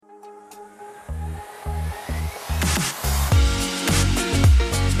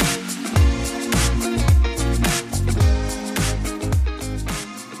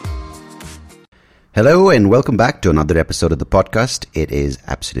Hello and welcome back to another episode of the podcast. It is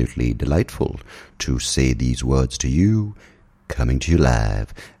absolutely delightful to say these words to you, coming to you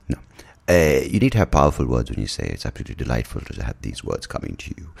live. No, you need to have powerful words when you say it's absolutely delightful to have these words coming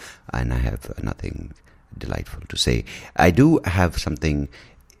to you. And I have nothing delightful to say. I do have something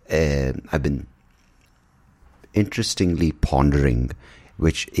I've been interestingly pondering,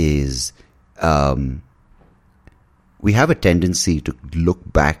 which is we have a tendency to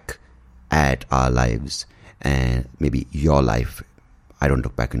look back at our lives and maybe your life. I don't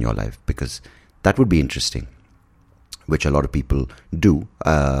look back on your life because that would be interesting, which a lot of people do,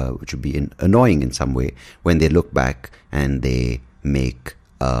 which would be annoying in some way when they look back and they make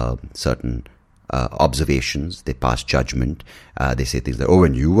certain observations, they pass judgment, they say things like, oh,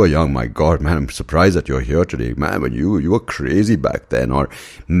 when you were young, my God, man, I'm surprised that you're here today. Man, when you were crazy back then. Or,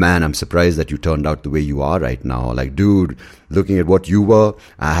 man, I'm surprised that you turned out the way you are right now. Like, dude, looking at what you were,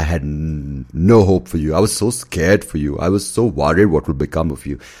 I had no hope for you. I was so scared for you. I was so worried what would become of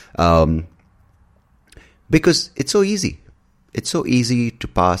you. Because it's so easy. It's so easy to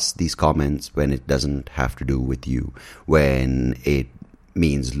pass these comments when it doesn't have to do with you, when it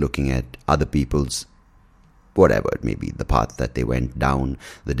means looking at other people's, whatever it may be, the path that they went down,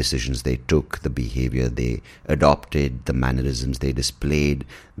 the decisions they took, the behavior they adopted, the mannerisms they displayed,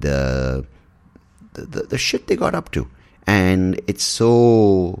 the shit they got up to. And it's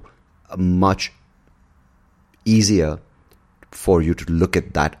so much easier for you to look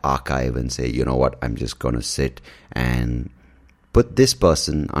at that archive and say, you know what, I'm just going to sit and put this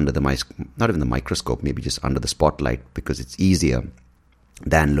person under the, not even the microscope, maybe just under the spotlight, because it's easier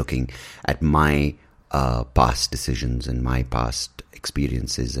than looking at my past decisions and my past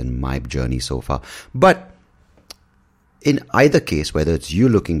experiences and my journey so far. But in either case, whether it's you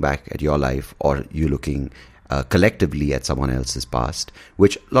looking back at your life or you looking collectively at someone else's past,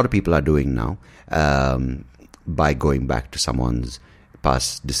 which a lot of people are doing now, by going back to someone's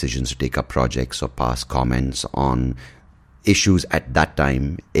past decisions to take up projects or past comments on issues at that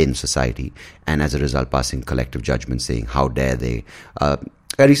time in society, and as a result passing collective judgment saying how dare they. I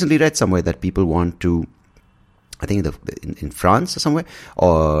recently read somewhere that people want to, I think in France or somewhere,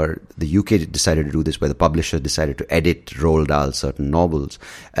 or the UK decided to do this, where the publisher decided to edit Roald Dahl certain novels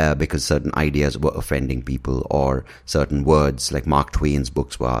because certain ideas were offending people, or certain words, like Mark Twain's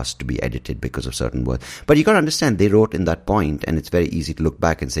books were asked to be edited because of certain words. But you got to understand, they wrote in that point, and it's very easy to look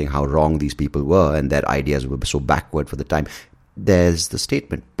back and saying how wrong these people were and their ideas were so backward for the time. There's the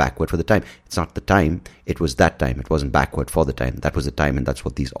statement, backward for the time. It's not the time, it was that time. It wasn't backward for the time. That was the time, and that's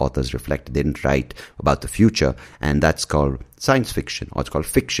what these authors reflected. They didn't write about the future, and that's called science fiction, or it's called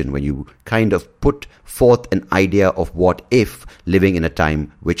fiction, when you kind of put forth an idea of what if living in a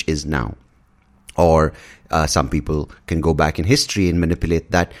time which is now. Or some people can go back in history and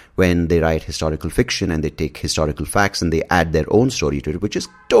manipulate that when they write historical fiction, and they take historical facts and they add their own story to it, which is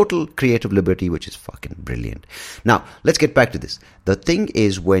total creative liberty, which is fucking brilliant. Now, let's get back to this. The thing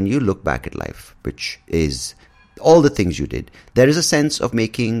is, when you look back at life, which is all the things you did, there is a sense of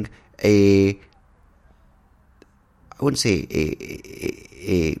making I wouldn't say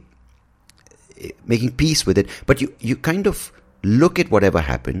making peace with it, but you kind of look at whatever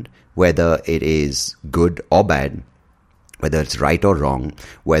happened, whether it is good or bad, whether it's right or wrong,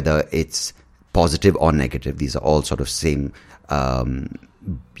 whether it's positive or negative. These are all sort of same,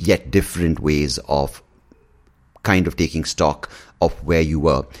 yet different ways of kind of taking stock of where you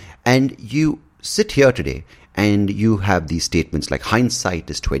were. And you sit here today and you have these statements like hindsight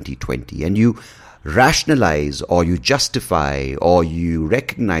is 2020, and you rationalize, or you justify, or you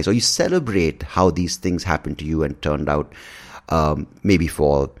recognize, or you celebrate how these things happened to you and turned out maybe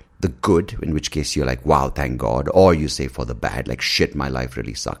for the good, in which case you're like, wow, thank God. Or you say for the bad, like, shit, my life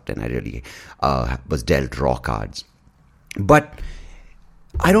really sucked and I really was dealt raw cards. But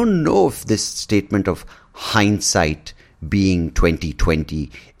I don't know if this statement of hindsight being 2020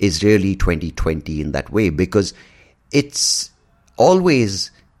 is really 2020 in that way, because it's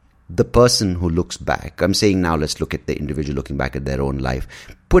always the person who looks back. I'm saying now let's look at the individual looking back at their own life,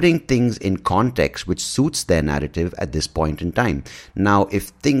 putting things in context which suits their narrative at this point in time. Now, if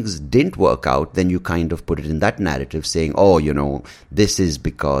things didn't work out, then you kind of put it in that narrative saying, oh, you know, this is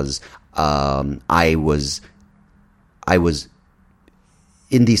because I was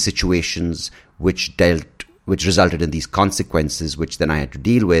in these situations which resulted in these consequences, which then I had to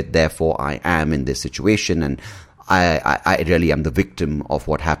deal with. Therefore, I am in this situation, and I really am the victim of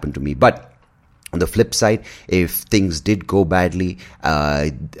what happened to me. But on the flip side, if things did go badly,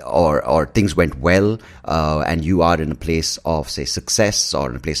 or things went well, and you are in a place of, say, success or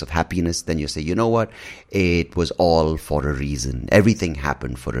in a place of happiness, then you say, you know what, it was all for a reason. Everything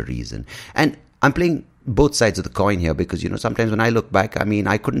happened for a reason. And I'm playing both sides of the coin here because, sometimes when I look back,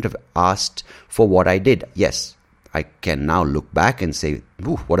 I couldn't have asked for what I did. Yes, I can now look back and say,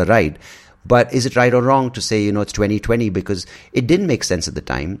 ooh, what a ride. But is it right or wrong to say, it's 2020 because it didn't make sense at the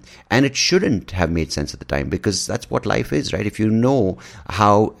time, and it shouldn't have made sense at the time, because that's what life is, right? If you know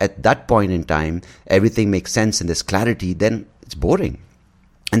how at that point in time everything makes sense and there's clarity, then it's boring.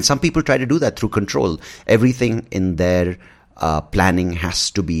 And some people try to do that through control. Everything in their planning has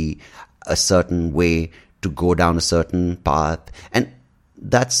to be a certain way, to go down a certain path. And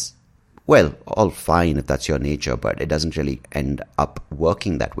that's, well, all fine if that's your nature, but it doesn't really end up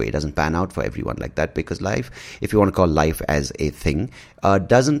working that way. It doesn't pan out for everyone like that, because life, if you want to call life as a thing,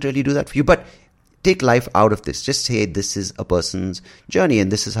 doesn't really do that for you. But take life out of this. Just say this is a person's journey,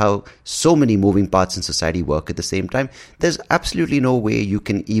 and this is how so many moving parts in society work at the same time. There's absolutely no way you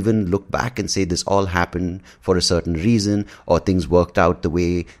can even look back and say this all happened for a certain reason, or things worked out the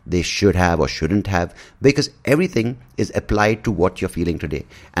way they should have or shouldn't have, because everything is applied to what you're feeling today.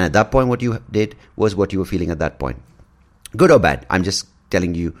 And at that point, what you did was what you were feeling at that point. Good or bad, I'm just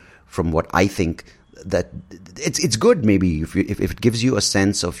telling you from what I think, that it's good maybe if it gives you a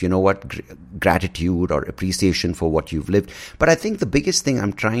sense of, gratitude or appreciation for what you've lived. But I think the biggest thing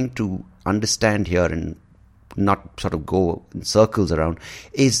I'm trying to understand here, and not sort of go in circles around,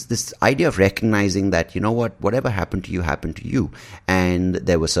 is this idea of recognizing that, whatever happened to you, and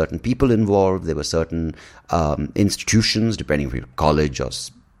there were certain people involved, there were certain institutions, depending on your college or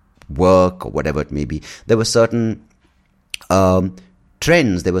work or whatever it may be, there were certain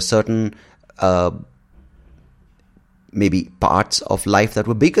trends, there were certain maybe parts of life that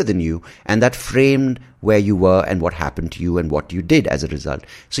were bigger than you, and that framed where you were and what happened to you and what you did as a result.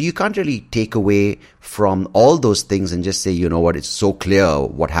 So you can't really take away from all those things and just say, it's so clear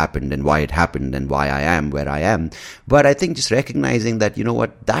what happened and why it happened and why I am where I am. But I think just recognizing that,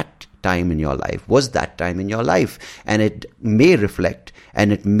 that time in your life was that time in your life, and it may reflect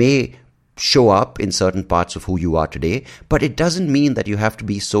and it may show up in certain parts of who you are today, but it doesn't mean that you have to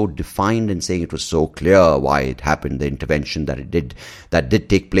be so defined in saying it was so clear why it happened, the intervention that did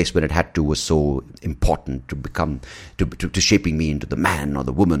take place when it had to was so important to become, to shaping me into the man or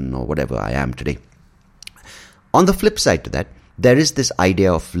the woman or whatever I am today. On the flip side to that, there is this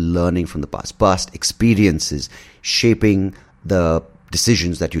idea of learning from the past experiences shaping the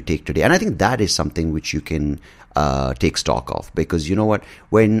decisions that you take today. And I think that is something which you can take stock of, because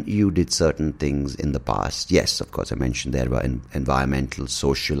when you did certain things in the past, yes, of course, I mentioned there were environmental,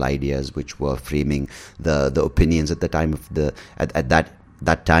 social ideas which were framing the opinions at the time of at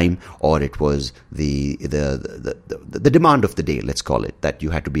that time, or it was the demand of the day, let's call it, that you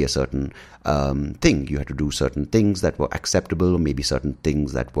had to be a certain thing, you had to do certain things that were acceptable, or maybe certain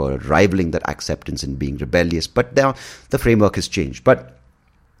things that were rivaling that acceptance and being rebellious. But now the framework has changed. But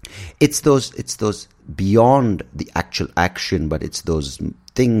it's those beyond the actual action, but it's those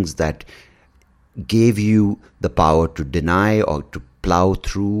things that gave you the power to deny or to plow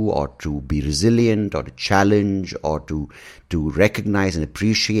through or to be resilient or to challenge or to recognize and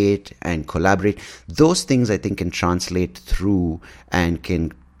appreciate and collaborate. Those things I think can translate through and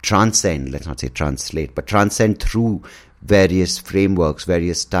can transcend, let's not say translate, but transcend through various frameworks,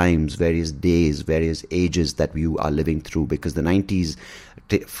 various times, various days, various ages that you are living through, because the 90s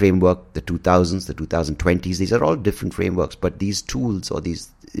framework, the 2000s, the 2020s, these are all different frameworks, but these tools or these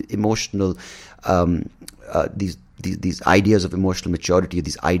emotional these ideas of emotional maturity,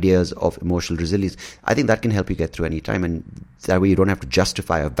 these ideas of emotional resilience, I think that can help you get through any time. And that way you don't have to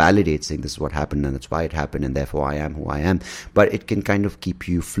justify or validate saying this is what happened and that's why it happened and therefore I am who I am. But it can kind of keep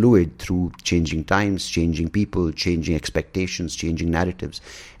you fluid through changing times, changing people, changing expectations, changing narratives.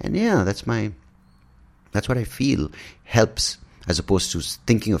 And yeah, that's what I feel helps, as opposed to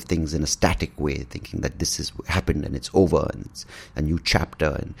thinking of things in a static way, thinking that this has happened and it's over and it's a new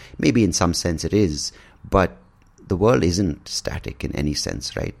chapter. And maybe in some sense it is, but the world isn't static in any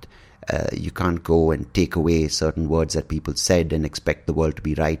sense, right? You can't go and take away certain words that people said and expect the world to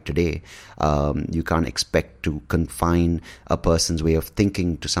be right today. You can't expect to confine a person's way of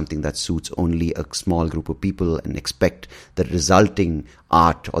thinking to something that suits only a small group of people and expect the resulting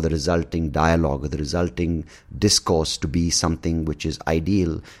art or the resulting dialogue or the resulting discourse to be something which is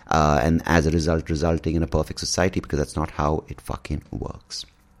ideal and as a result resulting in a perfect society, because that's not how it fucking works.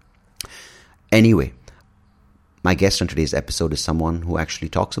 Anyway, my guest on today's episode is someone who actually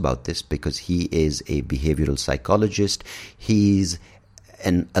talks about this, because he is a behavioral psychologist. He's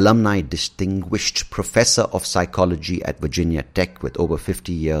an alumni distinguished professor of psychology at Virginia Tech with over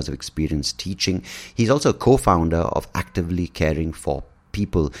 50 years of experience teaching. He's also a co-founder of Actively Caring for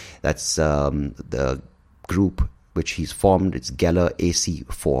People. That's the group which he's formed. It's Geller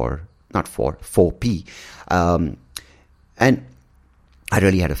AC4 not 4P. And I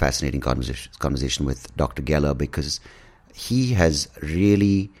really had a fascinating conversation with Dr. Geller, because he has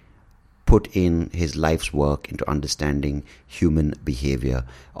really put in his life's work into understanding human behavior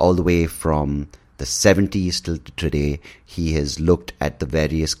all the way from the 70s till today. He has looked at the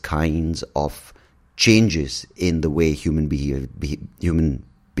various kinds of changes in the way human beings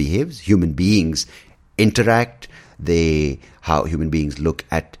interact, how human beings look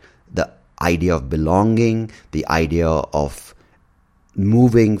at the idea of belonging, the idea of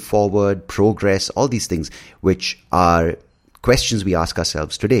moving forward, progress, all these things, which are questions we ask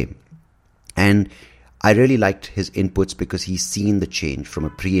ourselves today. And I really liked his inputs because he's seen the change from a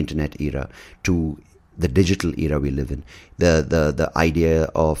pre-internet era to the digital era we live in. The idea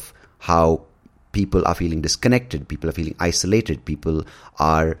of how people are feeling disconnected, people are feeling isolated, people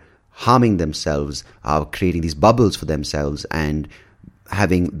are harming themselves, are creating these bubbles for themselves, and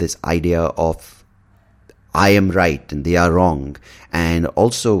having this idea of I am right and they are wrong. And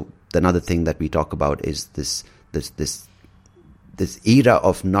also another thing that we talk about is this era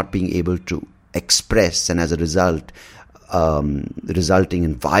of not being able to express, and as a result, resulting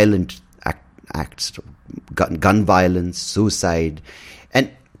in violent acts, gun violence, suicide.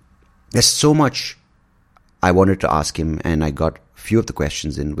 And there's so much I wanted to ask him, and I got a few of the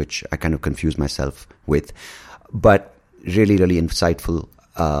questions in which I kind of confused myself with, but really, really insightful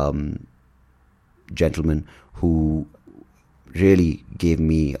gentleman who really gave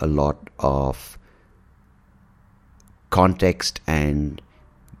me a lot of context and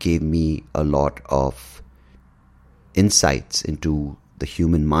gave me a lot of insights into the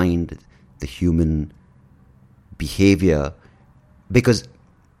human mind, the human behavior, because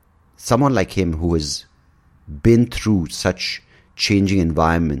someone like him who has been through such changing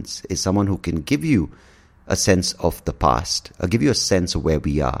environments is someone who can give you a sense of the past, give you a sense of where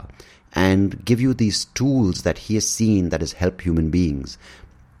we are, and give you these tools that he has seen that has helped human beings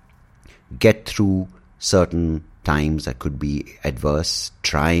get through certain times that could be adverse,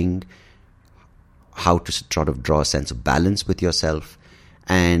 trying, how to sort of draw a sense of balance with yourself,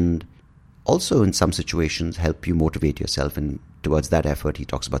 and also in some situations help you motivate yourself. And towards that effort, he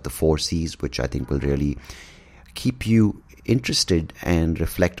talks about the 4 C's, which I think will really keep you interested and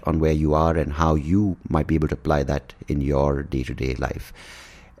reflect on where you are and how you might be able to apply that in your day-to-day life.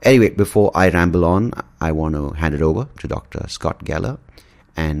 Anyway, before I ramble on, I want to hand it over to Dr. Scott Geller.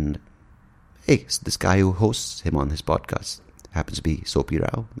 And hey, this guy who hosts him on his podcast happens to be Soapy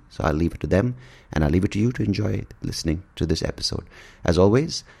Rao. So I'll leave it to them, and I'll leave it to you to enjoy listening to this episode. As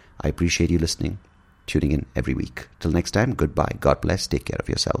always, I appreciate you listening, tuning in every week. Till next time, goodbye. God bless. Take care of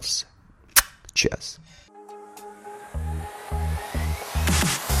yourselves. Cheers.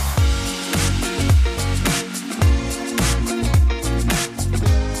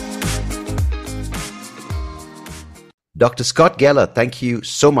 Dr. Scott Geller, thank you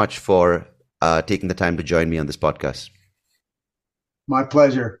so much for taking the time to join me on this podcast. My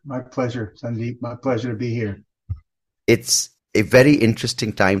pleasure, Sandeep. My pleasure to be here. It's a very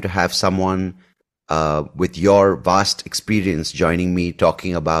interesting time to have someone with your vast experience joining me,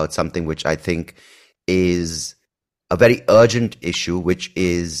 talking about something which I think is a very urgent issue, which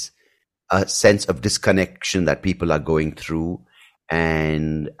is a sense of disconnection that people are going through.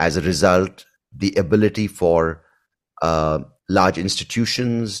 And as a result, the ability for large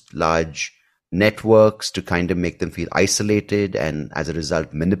institutions, large networks to kind of make them feel isolated and as a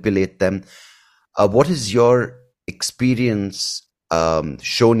result manipulate them. What has your experience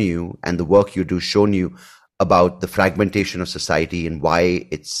shown you, and the work you do shown you about the fragmentation of society and why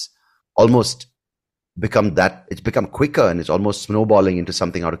it's almost become quicker and it's almost snowballing into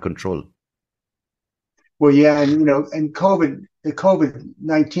something out of control? Well, yeah, and and the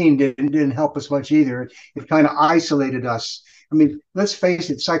COVID-19 didn't help us much either. It kind of isolated us. I mean, let's face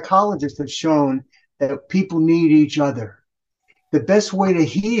it, psychologists have shown that people need each other. The best way to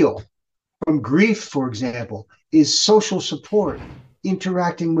heal from grief, for example, is social support,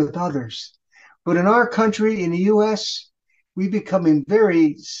 interacting with others. But in our country, in the US, we're becoming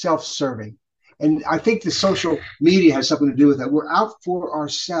very self-serving. And I think the social media has something to do with that. We're out for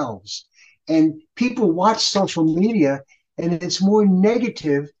ourselves. And people watch social media, and it's more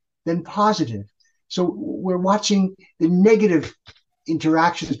negative than positive. So we're watching the negative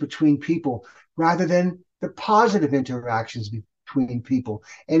interactions between people rather than the positive interactions between people.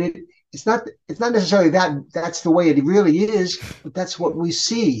 And it's not necessarily that's the way it really is, but that's what we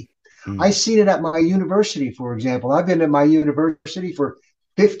see. I seen it at my university, for example. I've been at my university for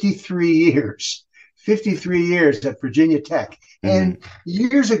 53 years at Virginia Tech. And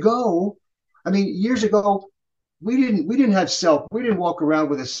years ago, we didn't walk around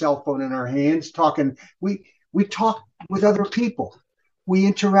with a cell phone in our hands talking. We talked with other people. We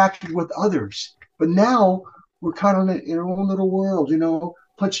interacted with others. But now we're kind of in our own little world,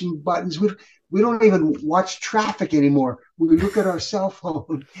 punching buttons. We don't even watch traffic anymore. We look at our cell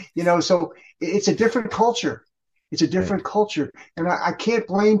phone, so it's a different culture. It's a Right. different culture. And I can't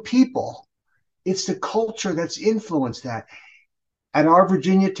blame people. It's the culture that's influenced that. At our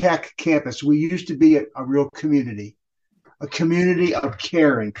Virginia Tech campus, we used to be a real a community of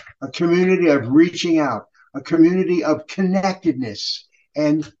caring, a community of reaching out, a community of connectedness.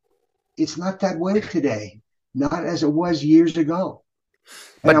 And it's not that way today, not as it was years ago.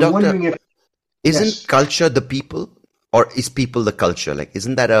 And But I'm doctor, wondering if, isn't yes, culture the people, or is people the culture? Like,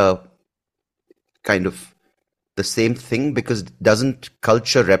 isn't that a kind of the same thing? Because doesn't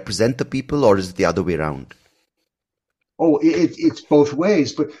culture represent the people, or is it the other way around? oh, it's both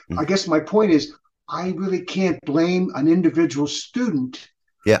ways. But Mm. I guess my point is, I really can't blame an individual student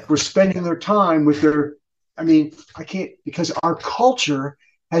Yeah. for spending their time with their, I mean, I can't, because our culture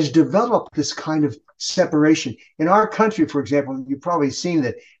has developed this kind of separation. In our country, for example, you've probably seen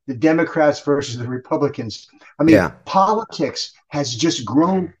that the Democrats versus the Republicans. I mean, Yeah. politics has just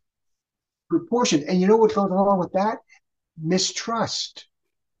grown proportion. And you know what goes along with that? Mistrust.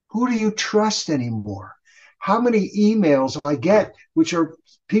 Who do you trust anymore? How many emails I get, which are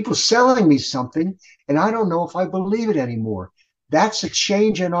people selling me something, and I don't know if I believe it anymore. That's a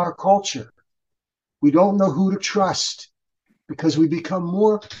change in our culture. We don't know who to trust because we become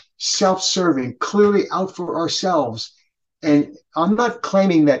more self serving, clearly out for ourselves. And I'm not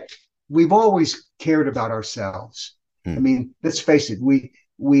claiming that we've always cared about ourselves. I Mm. mean, let's face it,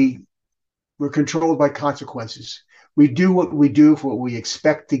 we're controlled by consequences. We do what we do for what we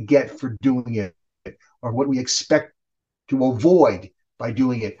expect to get for doing it, or what we expect to avoid by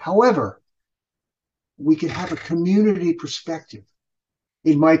doing it. However, we can have a community perspective.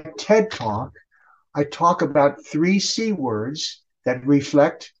 In my TED talk, I talk about three C words that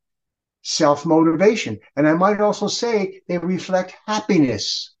reflect self motivation. And I might also say they reflect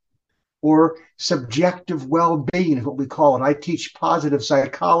happiness or subjective well being, is what we call it. I teach positive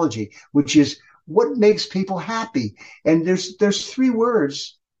psychology, which is what makes people happy. And there's three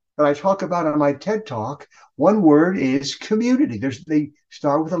words that I talk about on my TED talk. One word is community. They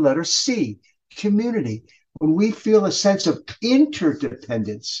start with the letter C, community. When we feel a sense of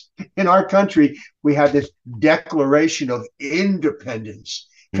interdependence in our country, we have this declaration of independence.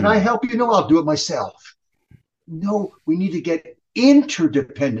 Can I Mm. help you? No, I'll do it myself. No, we need to get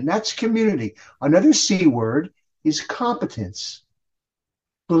interdependent. That's community. Another C word is competence,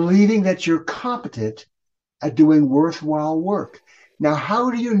 believing that you're competent at doing worthwhile work. Now, how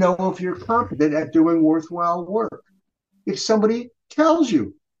do you know if you're competent at doing worthwhile work? If somebody tells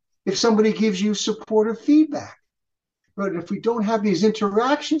you, if somebody gives you supportive feedback. But if we don't have these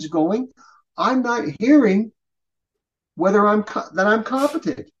interactions going, I'm not hearing whether that I'm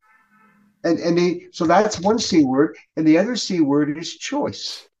competent. So that's one C word, and the other C word is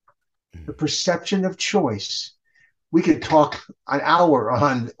choice, the perception of choice. We could talk an hour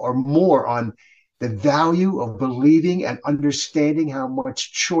on or more on the value of believing and understanding how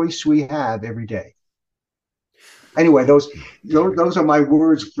much choice we have every day. Anyway, those are my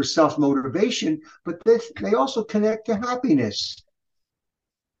words for self motivation, but they also connect to happiness.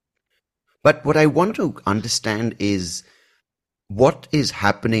 But what I want to understand is what is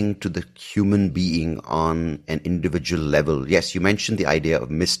happening to the human being on an individual level. Yes, you mentioned the idea of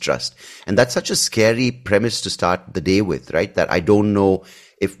mistrust, and that's such a scary premise to start the day with, right? That I don't know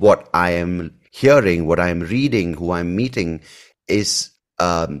if what I am hearing, what I am reading, who I'm meeting is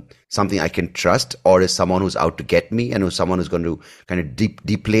something I can trust, or is someone who's out to get me, and who's someone who's going to kind of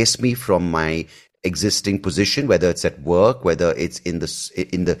deplace me from my existing position, whether it's at work, whether it's in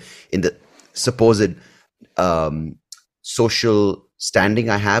the supposed um, social standing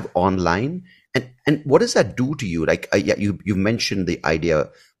I have online. And what does that do to you? Like, yeah, you mentioned the idea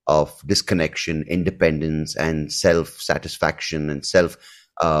of disconnection, independence, and self satisfaction and self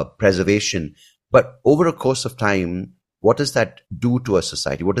preservation. But over a course of time, what does that do to a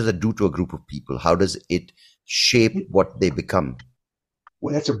society? What does that do to a group of people? How does it shape what they become?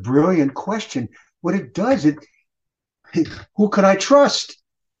 Well, that's a brilliant question. What it does, who can I trust?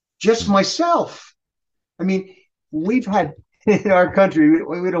 Just Mm. myself. I mean, we've had in our country,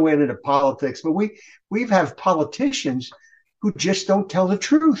 we don't get into politics, but we've had politicians who just don't tell the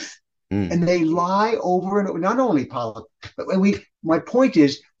truth, Mm. and they lie over and over. Not only politics, but my point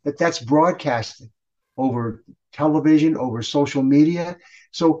is that that's broadcasted over television, over social media.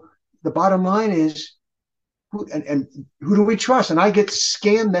 So the bottom line is, and who do we trust? And I get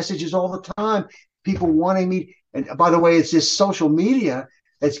scam messages all the time. People wanting me. And by the way, it's this social media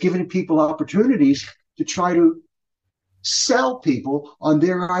that's giving people opportunities to try to sell people on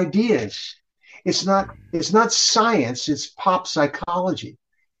their ideas. It's not science, it's pop psychology,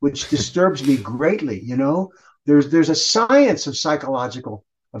 which disturbs me greatly, you know. There's a science of psychology.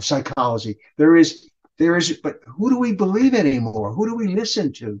 There is but who do we believe in anymore? Who do we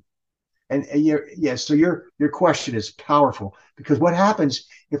listen to? So your question is powerful because what happens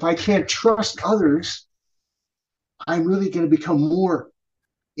if I can't trust others, I'm really going to become more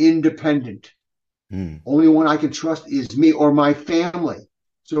independent. Mm. Only one I can trust is me or my family.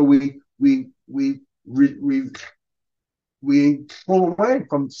 So we pull away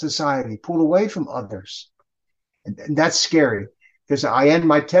from society, pull away from others, and that's scary. Because I end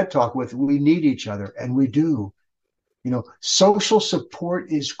my TED talk with, "We need each other," and we do. You know, social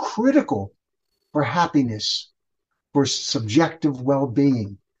support is critical for happiness, for subjective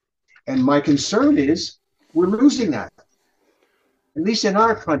well-being. And my concern is we're losing that, at least in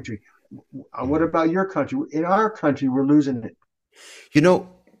our country. What about your country? In our country, we're losing it. You know,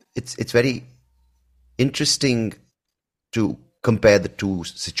 it's very interesting to compare the two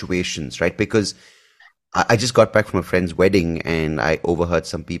situations, right? Because I just got back from a friend's wedding and I overheard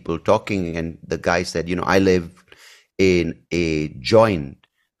some people talking, and the guy said, I live in a joint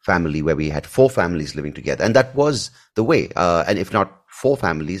family where we had four families living together. And that was the way. And if not four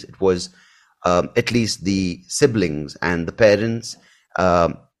families, it was at least the siblings and the parents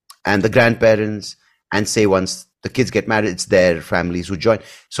um, and the grandparents. And say once the kids get married, it's their families who join.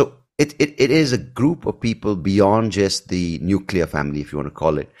 So it is a group of people beyond just the nuclear family, if you want to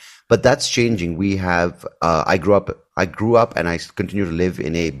call it. But that's changing. We have, I grew up and I continue to live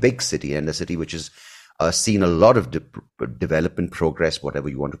in a big city, and a city which has seen a lot of development, progress, whatever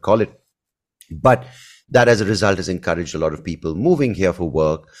you want to call it. But that as a result has encouraged a lot of people moving here for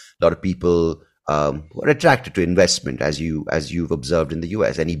work. A lot of people who are attracted to investment, as you've observed in the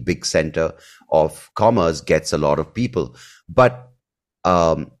US. Any big center of commerce gets a lot of people. But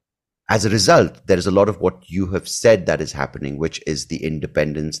as a result, there is a lot of what you have said that is happening, which is the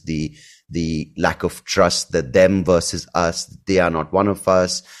independence, the lack of trust, the them versus us. They are not one of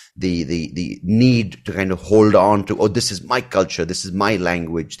us. The need to kind of hold on to, oh, this is my culture, this is my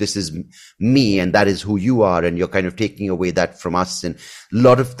language, this is me, and that is who you are, and you're kind of taking away that from us. And a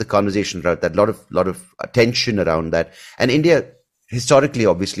lot of the conversation around that, lot of attention around that. And India historically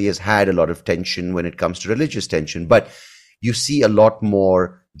obviously has had a lot of tension when it comes to religious tension, but you see a lot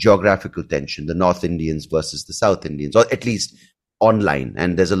more geographical tension, the North Indians versus the South Indians, or at least online.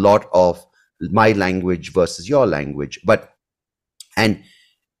 And there's a lot of my language versus your language. And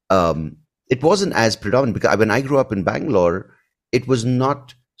it wasn't as predominant because when I grew up in Bangalore, it was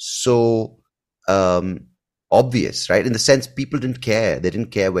not so obvious, right? In the sense, people didn't care. They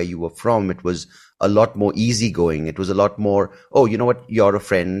didn't care where you were from. It was a lot more easygoing. It was a lot more, oh, you know what? You're a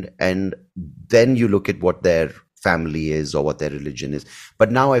friend. And then you look at what their family is or what their religion is.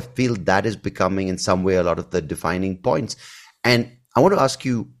 But now I feel that is becoming in some way a lot of the defining points. And I want to ask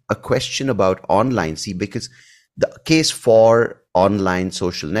you a question about online. See, because the case for online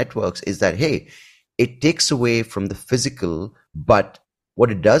social networks is that, hey, it takes away from the physical, but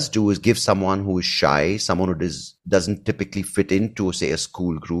what it does do is give someone who is shy, someone who doesn't typically fit into, say, a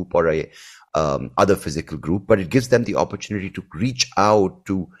school group or a other physical group, but it gives them the opportunity to reach out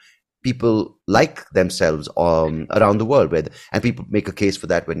to people like themselves around the world. And people make a case for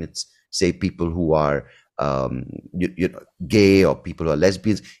that when it's, say, people who are gay or people who are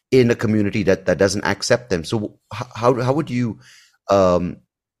lesbians in a community that doesn't accept them. So how would you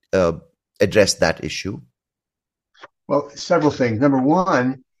address that issue? Well, several things. Number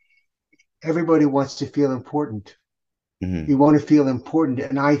one, everybody wants to feel important. Mm-hmm. You want to feel important.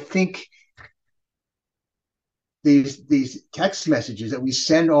 And I think these text messages that we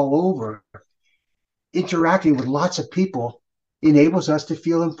send all over, interacting with lots of people, enables us to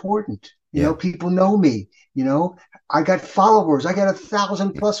feel important. You know, people know me. You know, I got followers. I got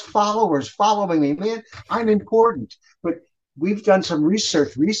 1,000+ followers following me. Man, I'm important. But we've done some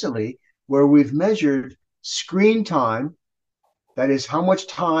research recently where we've measured screen time. That is how much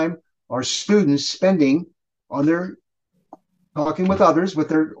time are students spending on their talking with others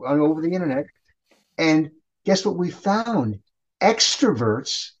over the internet. And guess what we found?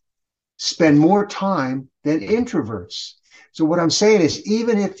 Extroverts spend more time than introverts. So what I'm saying is,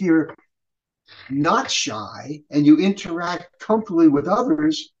 even if you're not shy and you interact comfortably with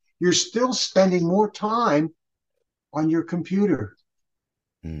others, you're still spending more time on your computer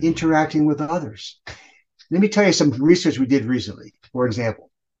interacting with others. Let me tell you some research we did recently. For example,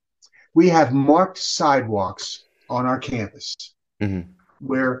 we have marked sidewalks on our campus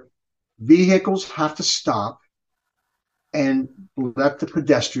where vehicles have to stop and let the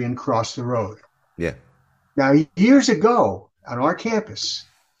pedestrian cross the road. Yeah. Now, years ago on our campus,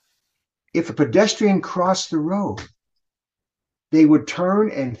 if a pedestrian crossed the road, they would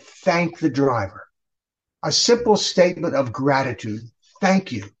turn and thank the driver. A simple statement of gratitude.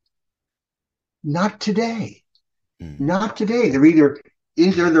 Thank you. Not today. Mm. Not today. They're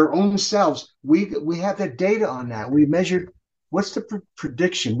either their own selves. We have the data on that. We measured what's the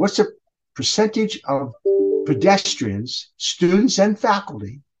prediction, what's the percentage of pedestrians, students, and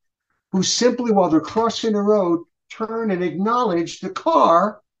faculty who simply, while they're crossing the road, turn and acknowledge the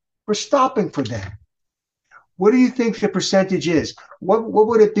car for stopping for them. What do you think the percentage is? What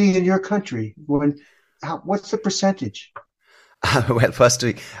would it be in your country? What's the percentage? Well,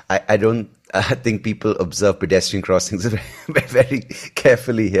 firstly, I don't think people observe pedestrian crossings very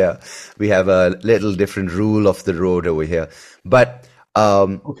carefully here. We have a little different rule of the road over here. But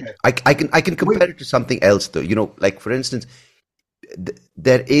Okay. I can compare it to something else, though. Like, for instance,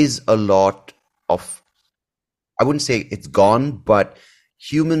 there is a lot of, I wouldn't say it's gone, but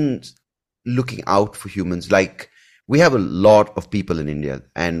humans looking out for humans. Like, we have a lot of people in India,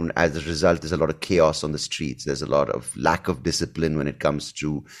 and as a result, there's a lot of chaos on the streets. There's a lot of lack of discipline when it comes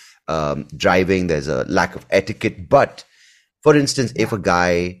to driving. There's a lack of etiquette. But for instance, if a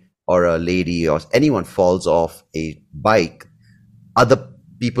guy or a lady or anyone falls off a bike, other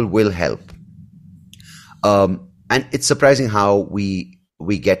people will help. And it's surprising how we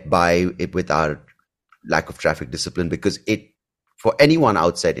get by it with our lack of traffic discipline, because for anyone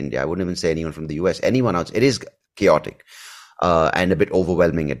outside India, I wouldn't even say anyone from the US, anyone else, it is chaotic and a bit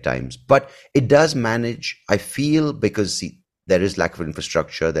overwhelming at times. But it does manage, I feel, because there is lack of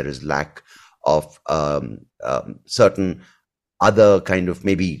infrastructure, there is lack of certain other kind of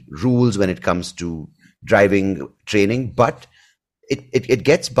maybe rules when it comes to driving training, but it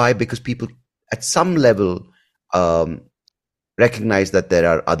gets by because people at some level recognize that there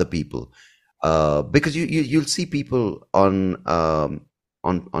are other people. Because you'll see people on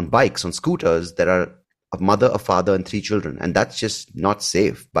bikes, on scooters. There are a mother, a father, and 3 children, and that's just not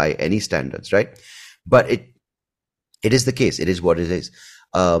safe by any standards, right? But it is the case. It is what it is.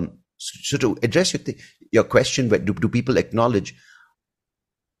 So to address your question, but do people acknowledge?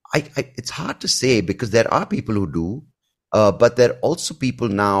 It's hard to say, because there are people who do, but there are also people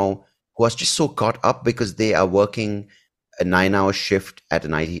now who are just so caught up because they are working a 9-hour shift at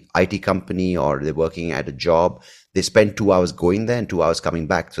an IT company, or they're working at a job. They spend 2 hours going there and 2 hours coming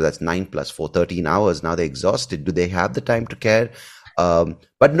back. So that's 9 plus 4, 13 hours. Now they're exhausted. Do they have the time to care?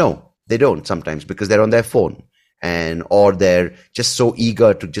 But no, they don't sometimes, because they're on their phone, or they're just so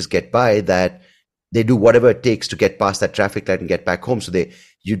eager to just get by that they do whatever it takes to get past that traffic light and get back home. So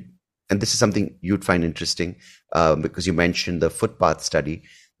and this is something you'd find interesting, because you mentioned the footpath study.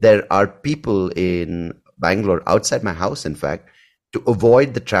 There are people in Bangalore, outside my house, in fact, to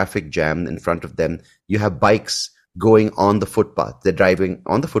avoid the traffic jam in front of them, you have bikes going on the footpath. They're driving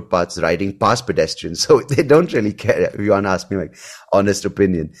on the footpaths, riding past pedestrians. So they don't really care, if you want to ask me my honest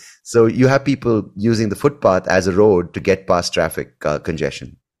opinion. So you have people using the footpath as a road to get past traffic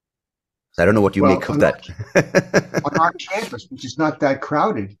congestion. So I don't know what you make of that. On our campus, which is not that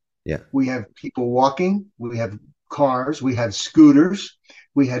crowded, Yeah, we have people walking, we have cars, we have scooters,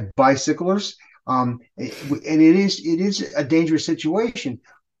 we had bicyclists. And it is a dangerous situation.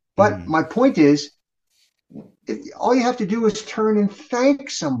 But my point is, all you have to do is turn and thank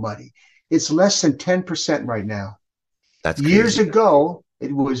somebody. It's less than 10% right now. that's Years crazy. ago,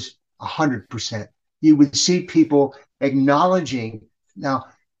 it was 100%. You would see people acknowledging. Now,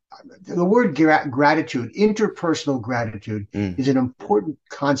 the word gratitude, interpersonal gratitude, is an important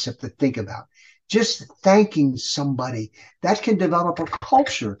concept to think about. Just thanking somebody, that can develop a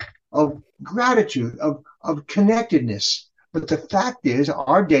culture of gratitude, of connectedness. But the fact is,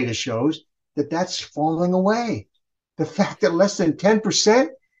 our data shows that that's falling away. The fact that less than 10%,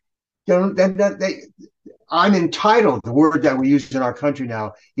 I'm entitled. The word that we use in our country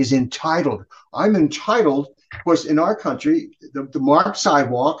now is entitled. I'm entitled. Of course, in our country, the marked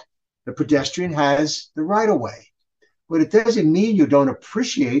sidewalk, the pedestrian has the right of way. But it doesn't mean you don't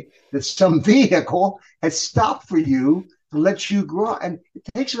appreciate that some vehicle has stopped for you to let you grow. And it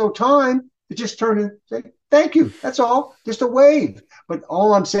takes no time to just turn and say, thank you. That's all. Just a wave. But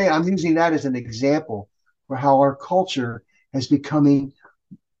all I'm saying, I'm using that as an example for how our culture is becoming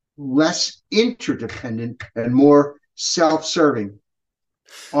less interdependent and more self-serving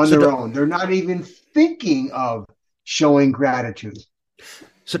on their own. They're not even thinking of showing gratitude.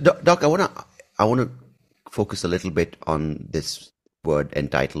 So, Doc, I want to focus a little bit on this word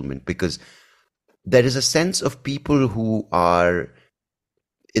entitlement, because there is a sense of people who are,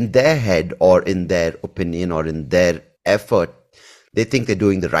 in their head or in their opinion or in their effort, they think they're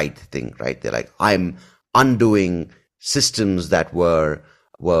doing the right thing, right? They're like, I'm undoing systems that were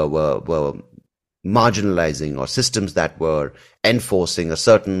marginalizing, or systems that were enforcing a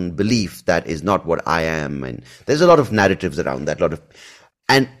certain belief that is not what I am. And there's a lot of narratives around that,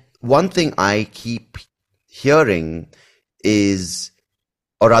 and one thing I keep hearing is,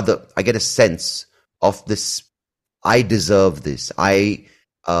 or rather, I get a sense of this: I deserve this. I'm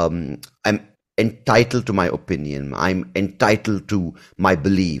entitled to my opinion. I'm entitled to my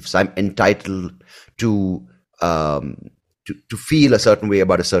beliefs. I'm entitled to to feel a certain way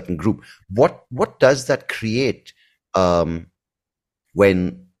about a certain group. What does that create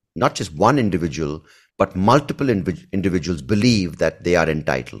when not just one individual but multiple individuals believe that they are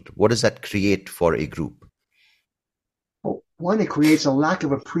entitled? What does that create for a group? Well, one, it creates a lack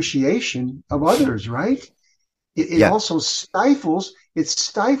of appreciation of others, right? It Yeah. also stifles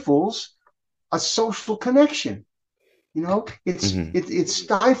a social connection. Mm-hmm. It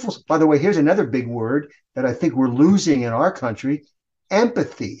stifles. By the way, here's another big word that I think we're losing in our country: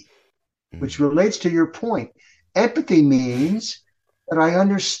 empathy, which relates to your point. Empathy means that I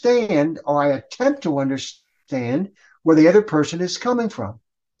understand, or I attempt to understand, where the other person is coming from.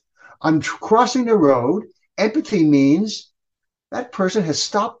 I'm crossing the road. Empathy means that person has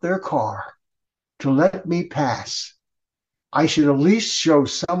stopped their car to let me pass. I should at least show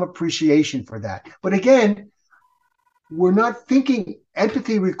some appreciation for that. But again, we're not thinking.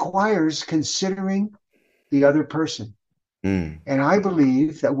 Empathy requires considering the other person. Mm. And I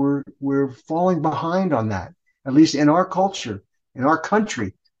believe that we're falling behind on that, at least in our culture, in our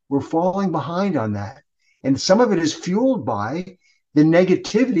country. We're falling behind on that. And some of it is fueled by the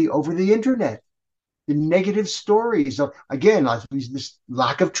negativity over the internet, the negative stories of, again, this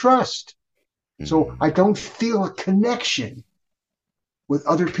lack of trust. So I don't feel a connection with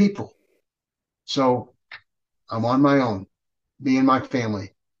other people. So I'm on my own, me and my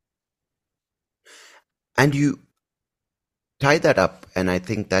family. And you tie that up, and I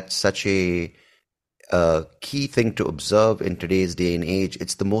think that's such a key thing to observe in today's day and age.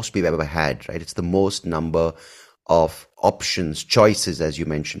 It's the most we've ever had, right? It's the most number of options, choices, as you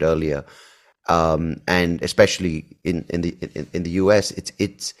mentioned earlier, and especially in the US,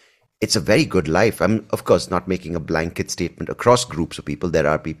 it's a very good life. I'm of course not making a blanket statement across groups of people. There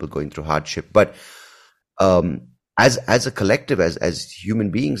are people going through hardship, but as a collective, as human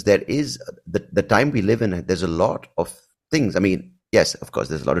beings, there is the time we live in. There's a lot of things. I mean, yes, of course,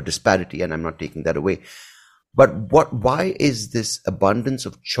 there's a lot of disparity, and I'm not taking that away. But why is this abundance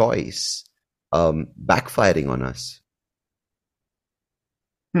of choice backfiring on us?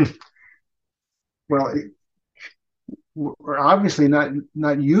 Hmm. Well, we're obviously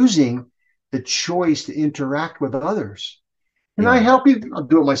not using the choice to interact with others. Can I Mm. help you? I'll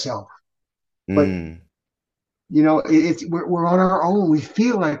do it myself. But Mm. we're on our own. We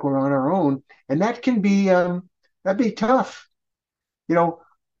feel like we're on our own, and that'd be tough. You know,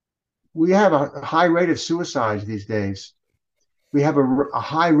 we have a high rate of suicides these days. We have a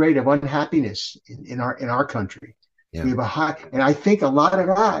high rate of unhappiness in our country. Yeah. We have a high, and I think a lot of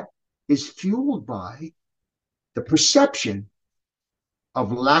that is fueled by the perception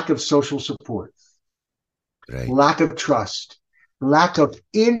of lack of social support, Right. lack of trust, lack of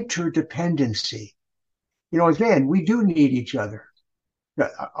interdependency. Again, we do need each other.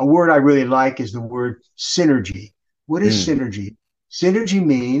 A word I really like is the word synergy. What is Mm. synergy? Synergy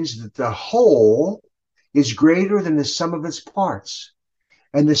means that the whole is greater than the sum of its parts.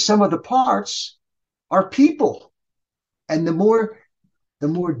 And the sum of the parts are people. And the more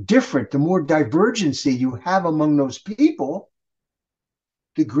different, the more divergency you have among those people,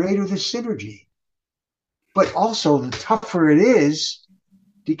 the greater the synergy. But also the tougher it is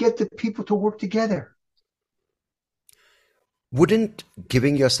to get the people to work together. Wouldn't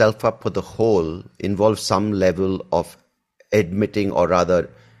giving yourself up for the whole involve some level of admitting, or rather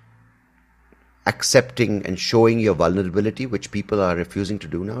accepting and showing your vulnerability, which people are refusing to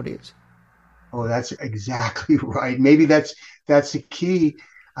do nowadays? Oh, that's exactly right. Maybe that's the key.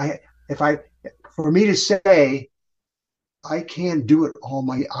 I if I For me to say I can't do it all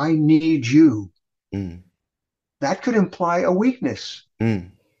I need you, Mm. that could imply a weakness.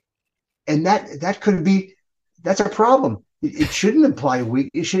 Mm. And that could be that's a problem. It shouldn't imply weak.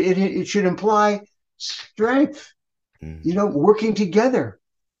 It should imply strength. Mm. Working together.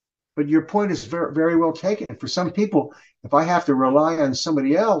 But your point is very very well taken. For some people, if I have to rely on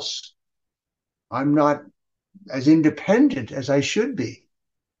somebody else, I'm not as independent as I should be.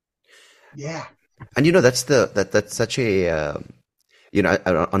 Yeah. And that's such a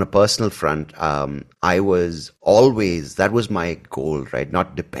on a personal front, I was always, that was my goal, right?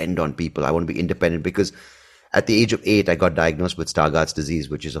 Not depend on people. I want to be independent, because at the age of 8, I got diagnosed with Stargardt's disease,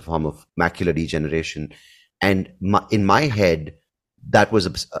 which is a form of macular degeneration. And in my head, that was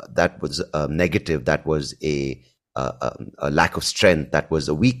negative. That was a lack of strength. That was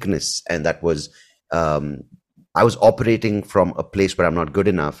a weakness, and that was I was operating from a place where I'm not good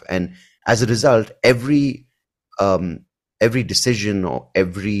enough. And as a result, every decision or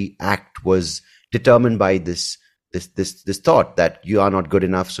every act was determined by this thought that you are not good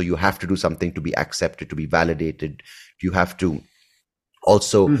enough, so you have to do something to be accepted, to be validated. You have to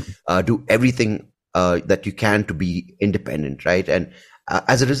also do everything that you can to be independent, right? And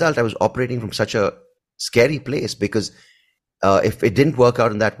as a result, I was operating from such a scary place, because if it didn't work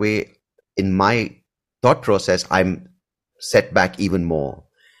out in that way, in my thought process, I'm set back even more.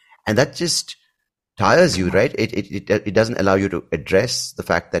 And that just tires you, right? It doesn't allow you to address the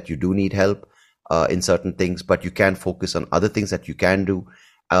fact that you do need help in certain things, but you can focus on other things that you can do.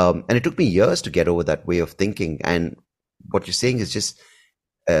 And it took me years to get over that way of thinking. And what you're saying is just,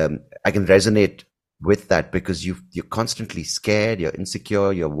 I can resonate with that, because you're constantly scared, you're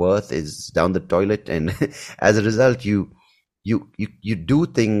insecure, your worth is down the toilet. And as a result, you do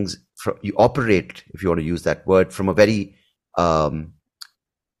things, you operate, if you want to use that word, from a very,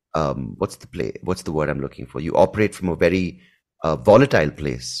 what's the word I'm looking for? You operate from a very volatile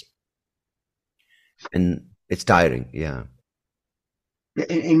place. And it's tiring. Yeah.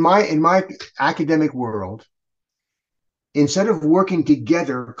 In my academic world, instead of working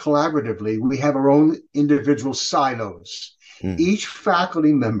together collaboratively, we have our own individual silos. Each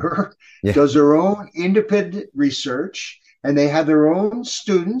faculty member does their own independent research, and they have their own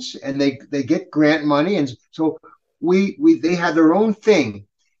students, and they get grant money. And so they have their own thing,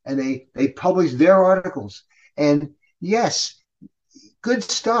 and they publish their articles. And yes, good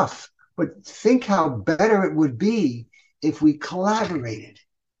stuff. But think how better it would be if we collaborated.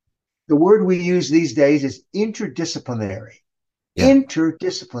 The word we use these days is interdisciplinary. Yeah.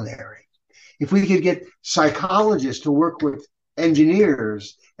 Interdisciplinary. If we could get psychologists to work with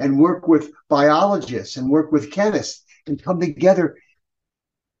engineers and work with biologists and work with chemists and come together,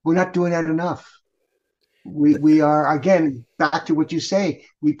 we're not doing that enough. We are, again, back to what you say,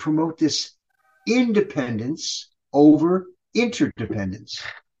 we promote this independence over interdependence.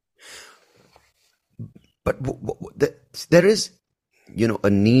 But there is, a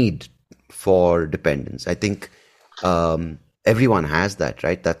need for dependence. I think everyone has that,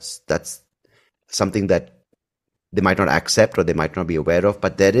 right? That's something that they might not accept or they might not be aware of,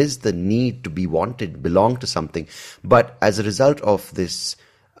 but there is the need to be wanted, belong to something. But as a result of this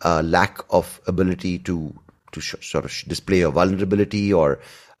lack of ability to sort of display your vulnerability, or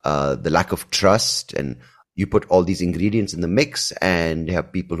the lack of trust, and you put all these ingredients in the mix, and you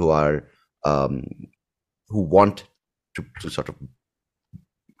have people who are who want to sort of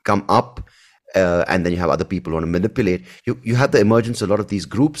come up, and then you have other people who want to manipulate. You have the emergence of a lot of these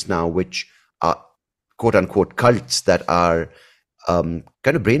groups now, which are quote unquote cults that are kind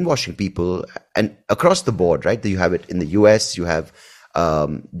of brainwashing people, and across the board, right? You have it in the US. You have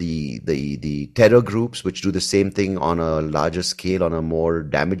the terror groups, which do the same thing on a larger scale, on a more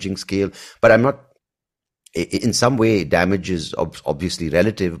damaging scale. But I'm not. In some way, damage is obviously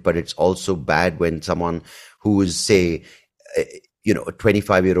relative, but it's also bad when someone who is, say, a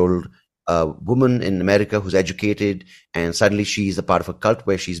 25-year-old woman in America who's educated, and suddenly she's a part of a cult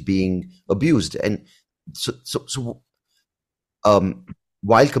where she's being abused. And so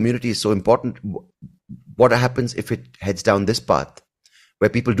while community is so important, what happens if it heads down this path, where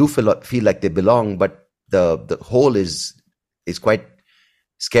people do feel like they belong, but the whole is quite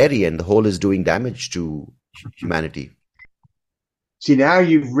scary, and the whole is doing damage to humanity? See, now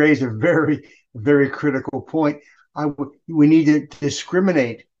you've raised a very, very critical point. We need to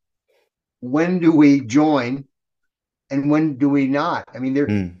discriminate. When do we join and when do we not? I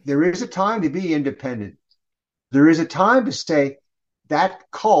mean, there is a time to be independent. There is a time to say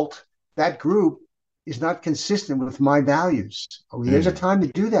that cult, that group is not consistent with my values. There's a time to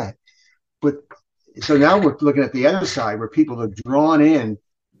do that. But so now we're looking at the other side, where people are drawn in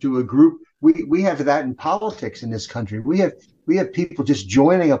to a group. We have that in politics in this country. We have people just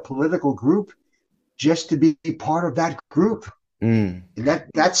joining a political group just to be part of that group. And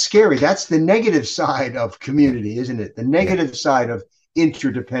that's scary. That's the negative side of community, isn't it? The negative side of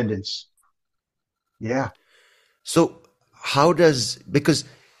interdependence. Yeah. So because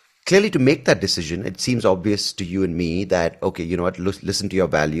clearly, to make that decision, it seems obvious to you and me that, okay, you know what, listen to your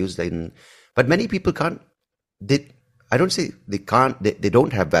values. But many people can't. I don't say they can't. They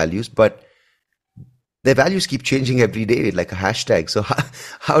don't have values, but their values keep changing every day, like a hashtag. So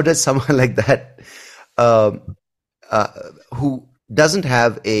how does someone like that, who doesn't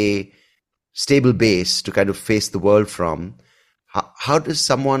have a stable base to kind of face the world from, how does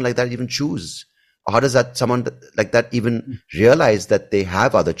someone like that even choose? Or how does that someone like that even realize that they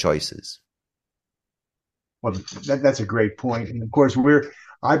have other choices? Well, that's a great point. And of course,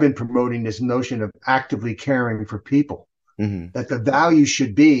 I've been promoting this notion of actively caring for people, Mm-hmm. that the value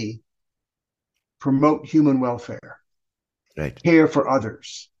should be promote human welfare, Right. care for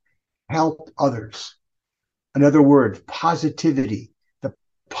others, help others. In other words, positivity, the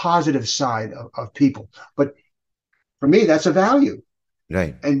positive side of people. But for me, that's a value.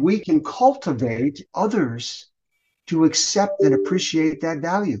 Right. And we can cultivate others to accept and appreciate that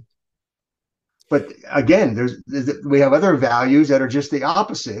value. But again, we have other values that are just the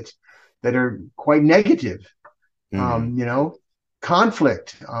opposite, that are quite negative. Mm-hmm. You know,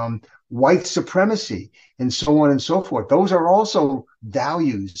 conflict, white supremacy, and so on and so forth. Those are also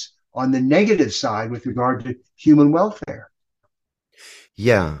values on the negative side with regard to human welfare.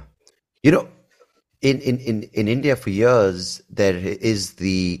 Yeah. You know, in India for years, there is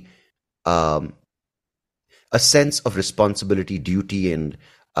um, a sense of responsibility, duty, and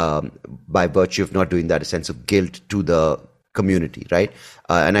by virtue of not doing that, a sense of guilt to the community, right?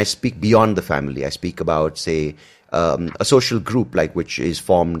 And I speak beyond the family. I speak about, say, a social group like which is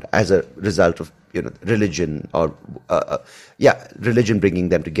formed as a result of religion or religion bringing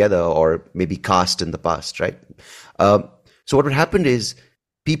them together, or maybe caste in the past, right? So what would happen is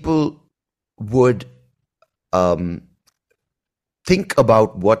people would um, think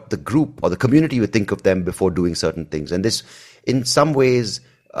about what the group or the community would think of them before doing certain things, and this in some ways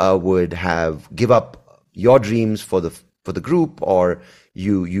would have give up your dreams for the group, or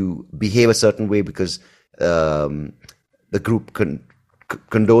you behave a certain way because the group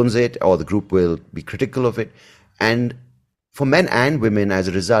condones it, or the group will be critical of it. And for men and women, as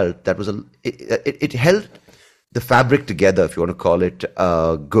a result, that was it held the fabric together, if you want to call it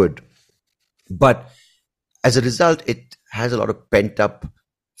good. But as a result, it has a lot of pent up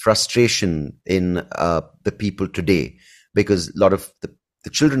frustration in the people today, because a lot of the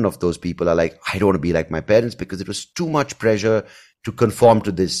children of those people are like, I don't want to be like my parents because it was too much pressure to conform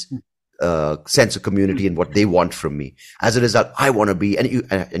to this sense of community and what they want from me. As a result, I want to be, and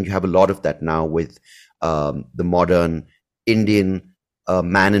you have a lot of that now with the modern Indian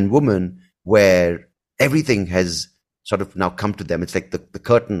man and woman, where everything has sort of now come to them. It's like the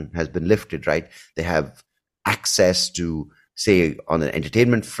curtain has been lifted, right? They have access to, say, on an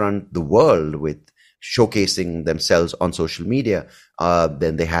entertainment front, the world, with showcasing themselves on social media.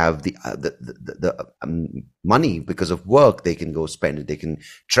 Then they have the money because of work. They can go spend it. They can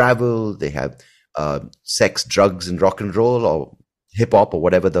travel. They have sex, drugs, and rock and roll, or hip hop, or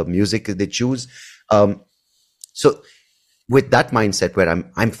whatever the music they choose. So with that mindset, where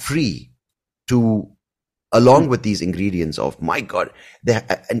I'm free to, along with these ingredients of, my God,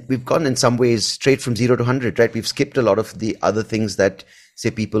 and we've gone in some ways straight from 0 to 100, right? We've skipped a lot of the other things that, say,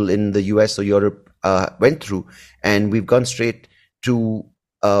 people in the US or Europe went through, and we've gone straight to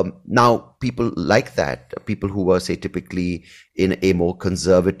now people like that, people who were, say, typically in a more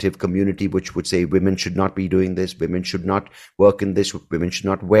conservative community, which would say women should not be doing this, women should not work in this, women should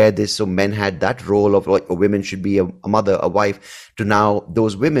not wear this. So men had that role of, like, women should be a mother, a wife, to now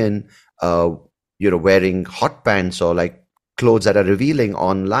those women wearing hot pants or like clothes that are revealing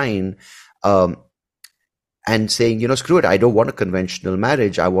online, and saying, screw it, I don't want a conventional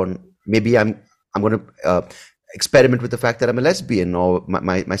marriage. Maybe I'm going to experiment with the fact that I'm a lesbian, or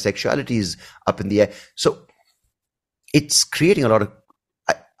my sexuality is up in the air. So it's creating a lot of,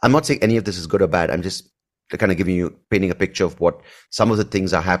 I'm not saying any of this is good or bad. I'm just kind of painting a picture of what some of the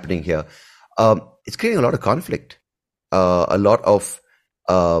things are happening here. It's creating a lot of conflict, a lot of,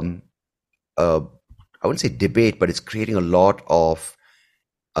 I wouldn't say debate, but it's creating a lot of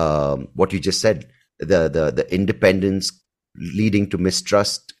what you just said, the independence leading to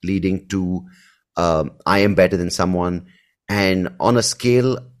mistrust, leading to I am better than someone, and on a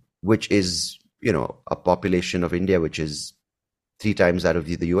scale which is, a population of India which is 3 times that of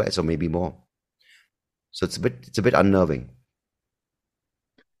the US, or maybe more. So it's a bit unnerving.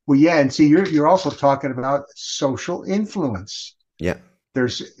 Well, yeah, and see, you're also talking about social influence. Yeah.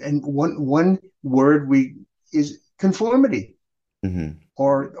 And one word is conformity, Mm-hmm.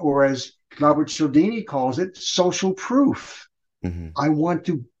 or as Robert Cialdini calls it, social proof. Mm-hmm. I want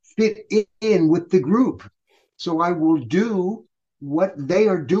to fit in with the group, so I will do what they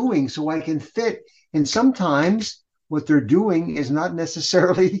are doing so I can fit. And sometimes what they're doing is not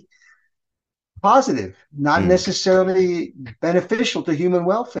necessarily positive, not necessarily beneficial to human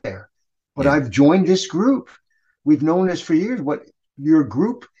welfare. But I've joined this group. We've known this for years. What your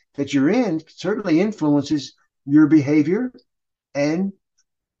group that you're in certainly influences your behavior and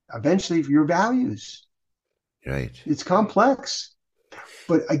eventually your values. Right. It's complex.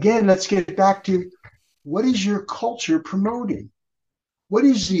 But again, let's get back to what is your culture promoting? What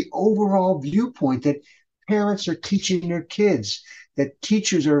is the overall viewpoint that parents are teaching their kids, that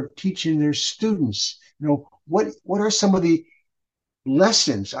teachers are teaching their students? What are some of the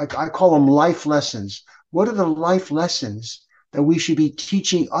lessons? I call them life lessons. What are the life lessons that we should be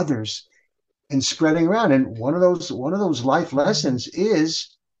teaching others and spreading around? And one of those life lessons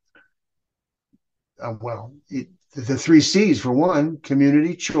is the three C's for one: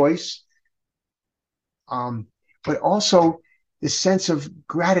 community, choice, but also the sense of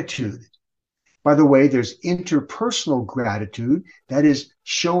gratitude. By the way, there's interpersonal gratitude, that is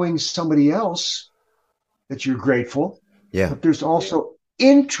showing somebody else that you're grateful, Yeah. but there's also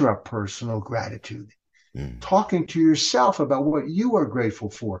intrapersonal gratitude, Mm. talking to yourself about what you are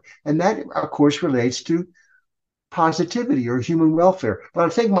grateful for. And that, of course, relates to positivity or human welfare. But I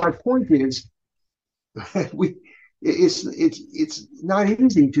think my point is, it's not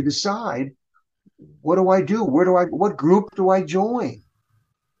easy to decide, what do I do? What group do I join?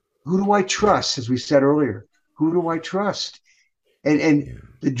 Who do I trust? As we said earlier, who do I trust? And Yeah.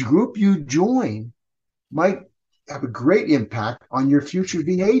 the group you join might have a great impact on your future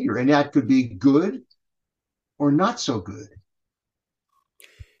behavior, and that could be good or not so good,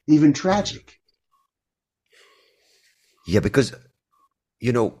 even tragic. Yeah, because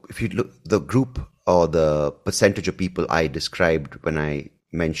if you look the group or the percentage of people I described when I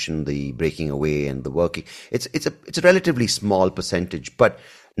mentioned the breaking away and the working, it's a relatively small percentage, but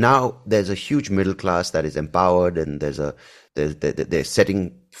now there's a huge middle class that is empowered, and they're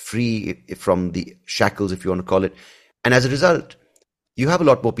setting free from the shackles, if you want to call it, and as a result, you have a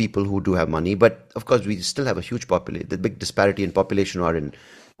lot more people who do have money, but of course we still have a huge population. The big disparity in population are in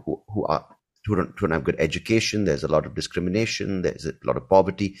who don't have good education. There's a lot of discrimination. There's a lot of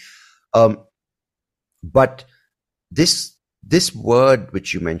poverty. But this word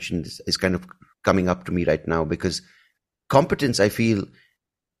which you mentioned is kind of coming up to me right now, because competence, I feel,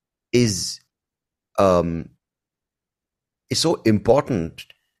 is so important,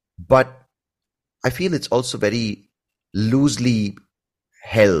 but I feel it's also very loosely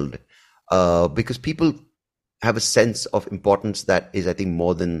held, because people have a sense of importance that is, I think,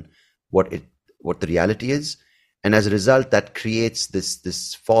 more than what the reality is, and as a result, that creates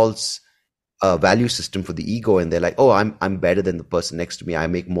this false value system for the ego, and they're like, oh, I'm better than the person next to me. I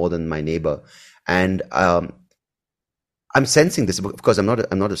make more than my neighbor, and I'm sensing this. Of course, I'm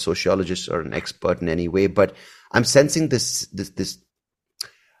not a sociologist or an expert in any way, but I'm sensing this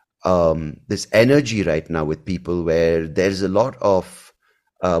energy right now with people, where there's a lot of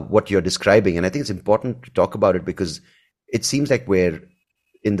what you're describing, and I think it's important to talk about it, because it seems like we're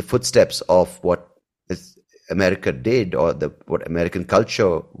in the footsteps of what America did, or what American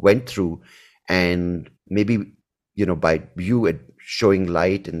culture went through, and maybe by you showing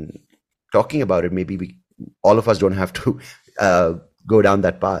light and talking about it, maybe all of us don't have to go down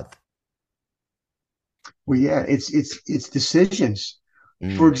that path. Well, yeah, it's decisions.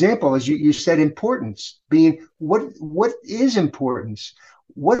 For example, as you said, importance being what is importance?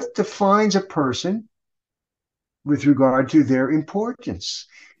 What defines a person with regard to their importance?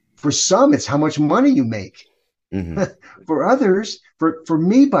 For some, it's how much money you make. Mm-hmm. For others, for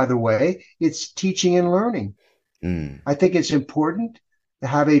me, by the way, it's teaching and learning. I think it's important to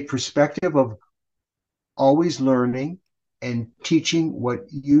have a perspective of always learning and teaching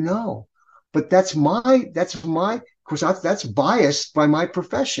what you know. But that's of course, that's biased by my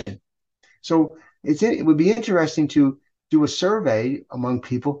profession. So it would be interesting to do a survey among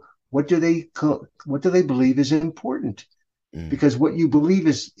people. What do they believe is important? Because what you believe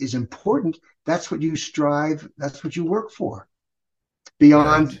is important, that's what you strive, that's what you work for,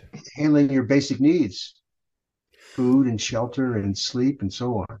 beyond Right. handling your basic needs, food and shelter and sleep and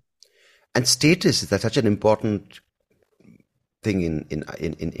so on. And status is such an important thing in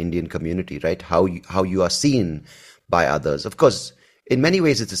Indian community, right? How you are seen by others. Of course, in many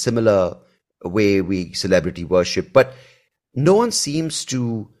ways, it's a similar way we celebrity worship, but no one seems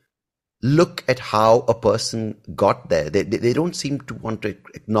to look at how a person got there. They don't seem to want to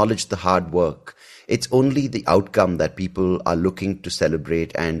acknowledge the hard work. It's only the outcome that people are looking to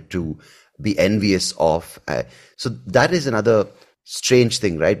celebrate and to be envious of. So that is another strange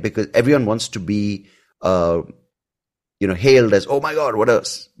thing, right? Because everyone wants to be hailed as, oh my God, what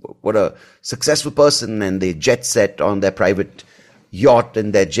a successful person, and they jet set on their private yacht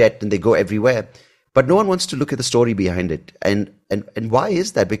and their jet, and they go everywhere. But no one wants to look at the story behind it. And why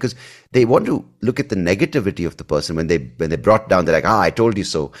is that? Because they want to look at the negativity of the person. When they're brought down, they're like, I told you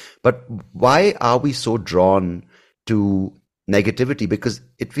so. But why are we so drawn to negativity, because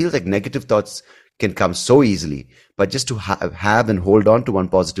it feels like negative thoughts can come so easily, but just to have and hold on to one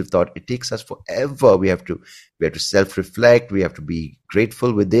positive thought, it takes us forever. We have to self-reflect. We have to be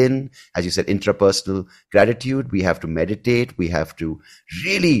grateful within, as you said, intrapersonal gratitude. We have to meditate. We have to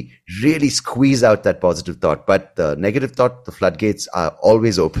really, really squeeze out that positive thought. But the negative thought, the floodgates are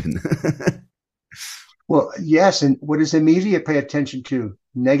always open. Well, yes. And what does the media pay attention to?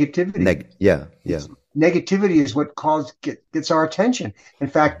 Negativity. Yeah, yeah. Negativity is what gets our attention. In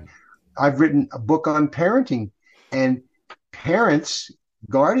fact, I've written a book on parenting, and parents,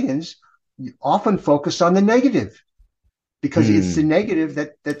 guardians often focus on the negative because it's the negative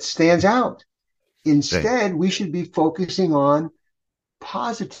that stands out. Instead, we should be focusing on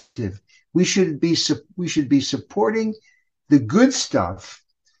positive. We should be supporting the good stuff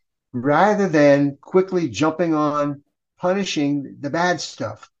rather than quickly jumping on punishing the bad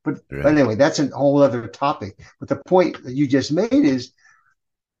stuff. But anyway, that's a whole other topic. But the point that you just made is,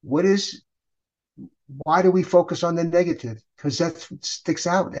 why do we focus on the negative? Because that's what sticks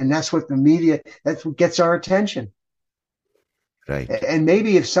out. And that's what that's what gets our attention. Right. And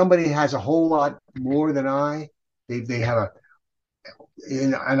maybe if somebody has a whole lot more than they have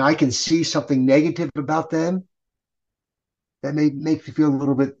and I can see something negative about them, that may make me feel a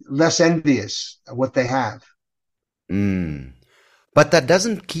little bit less envious of what they have. But that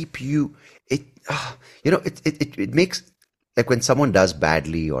doesn't keep you, it makes, like when someone does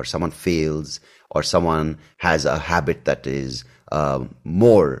badly or someone fails or someone has a habit that is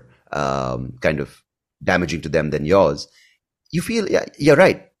more kind of damaging to them than yours, you feel, yeah, you're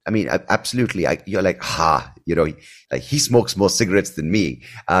right. I mean, absolutely. You're like, like he smokes more cigarettes than me.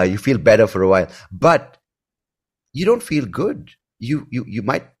 You feel better for a while, but you don't feel good.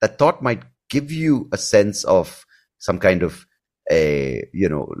 That thought might give you a sense of some kind of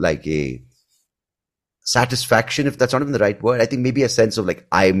like a satisfaction, if that's not even the right word. I think maybe a sense of like,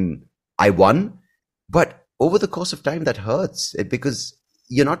 I won. But over the course of time, that hurts because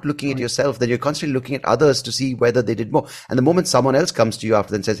you're not looking at yourself, then you're constantly looking at others to see whether they did more. And the moment someone else comes to you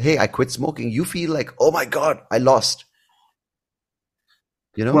after and says, hey, I quit smoking, you feel like, oh my God, I lost.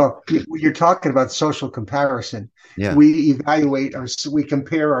 Well, you're talking about social comparison. Yeah. We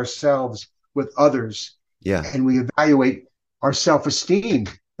compare ourselves with others. Yeah. And we evaluate our self-esteem.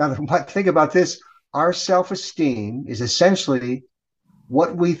 Now, think about this. Our self-esteem is essentially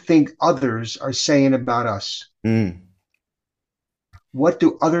what we think others are saying about us. What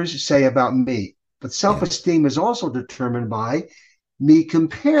do others say about me? But self-esteem is also determined by me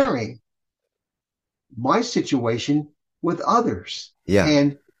comparing my situation with others. Yeah.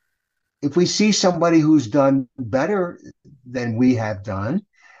 And if we see somebody who's done better than we have done,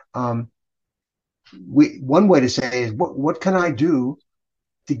 one way to say is, what can I do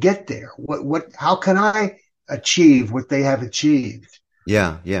to get there? How can I achieve what they have achieved?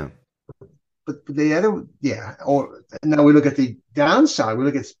 Yeah, yeah. But the other, or now we look at the downside. We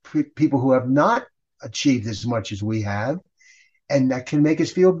look at people who have not achieved as much as we have, and that can make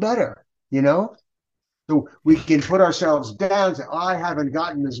us feel better, So we can put ourselves down and say, I haven't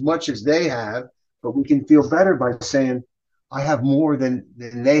gotten as much as they have, but we can feel better by saying, I have more than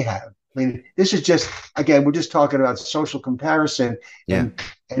they have. I mean, this is just, again, we're just talking about social comparison and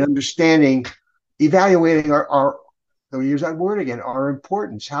understanding, evaluating our I'll use that word again, our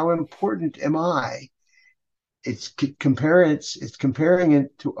importance. How important am I? It's comparing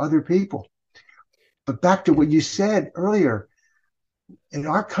it to other people. But back to what you said earlier, in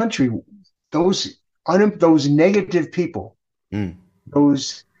our country, those negative people,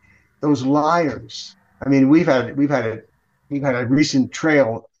 those liars. I mean, we've had a recent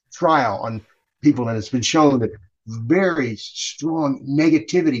trial on people, and it's been shown that very strong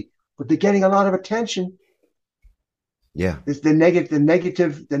negativity, but they're getting a lot of attention. Yeah. The negative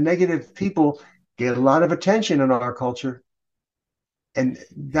people get a lot of attention in our culture, and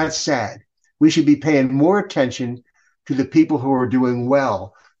that's sad. We should be paying more attention to the people who are doing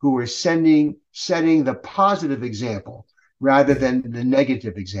well, who are setting the positive example rather than the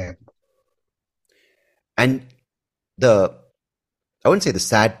negative example. And I wouldn't say the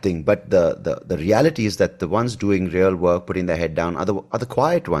sad thing, but the reality is that the ones doing real work, putting their head down, are the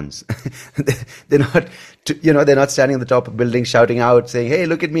quiet ones. They're not, they're not standing on the top of buildings shouting out, saying, "Hey,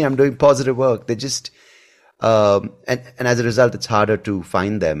 look at me, I'm doing positive work." They just, and as a result, it's harder to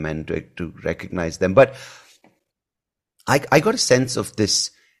find them and to recognize them. But I got a sense of this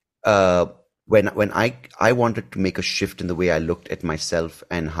when I wanted to make a shift in the way I looked at myself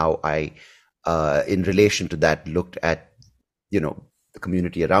and how I, in relation to that, looked at the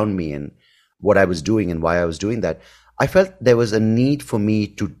community around me and what I was doing and why I was doing that. I felt there was a need for me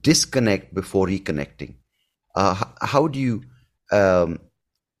to disconnect before reconnecting. How do you um,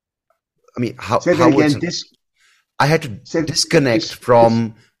 I mean, Say that how would again. some, I had to Say disconnect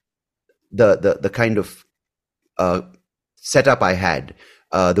from the kind of uh, setup I had,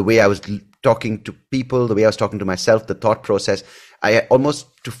 the way I was talking to people, the way I was talking to myself, the thought process. I almost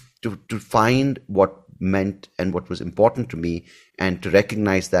to find what meant and what was important to me, and to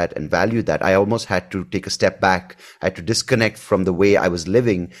recognize that and value that, I almost had to take a step back. I had to disconnect from the way I was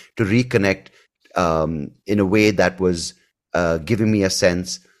living to reconnect in a way that was giving me a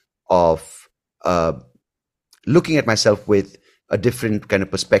sense of uh, looking at myself with a different kind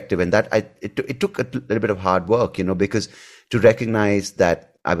of perspective. And that it took a little bit of hard work, because to recognize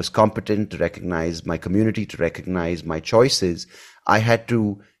that I was competent, to recognize my community, to recognize my choices, I had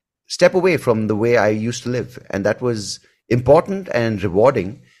to step away from the way I used to live. And that was important and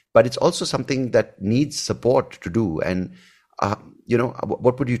rewarding, but it's also something that needs support to do. And,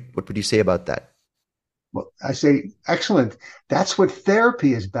 what would you say about that? Well, I say, excellent. That's what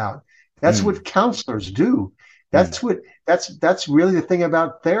therapy is about. That's Mm, what counselors do. mm, That's really the thing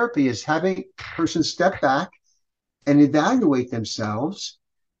about therapy, is having a person step back and evaluate themselves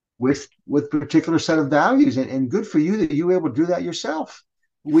with particular set of values. And good for you that you were able to do that yourself.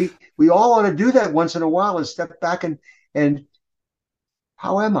 We all ought to do that once in a while, and step back and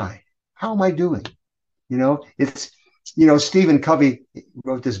how am I? How am I doing? It's Stephen Covey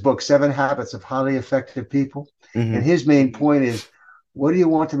wrote this book, Seven Habits of Highly Effective People, and mm-hmm. his main point is, what do you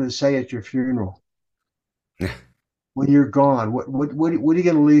want them to say at your funeral when you're gone? What are you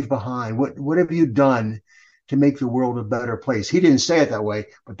going to leave behind? What have you done to make the world a better place? He didn't say it that way,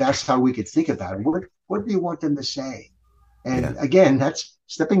 but that's how we could think about it. What do you want them to say? Yeah, And again, that's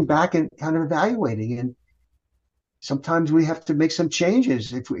stepping back and kind of evaluating. And sometimes we have to make some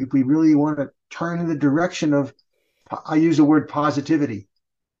changes if we really want to turn in the direction of, I use the word positivity,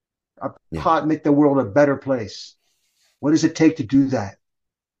 yeah. make the world a better place. What does it take to do that?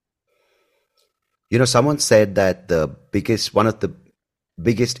 Someone said that one of the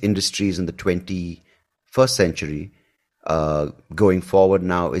biggest industries in the 21st century, going forward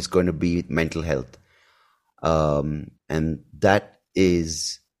now, is going to be mental health. And that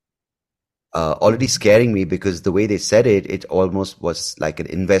is already scaring me, because the way they said it, it almost was like an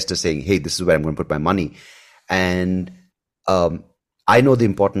investor saying, hey, this is where I'm going to put my money. And I know the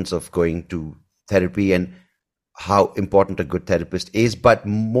importance of going to therapy and how important a good therapist is, but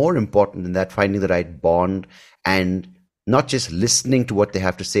more important than that, finding the right bond, and not just listening to what they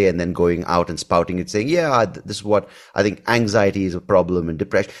have to say and then going out and spouting it, saying, yeah, this is what I think, anxiety is a problem and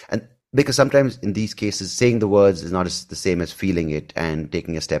depression. And because sometimes in these cases, saying the words is not the same as feeling it and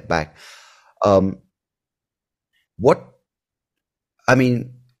taking a step back. What, I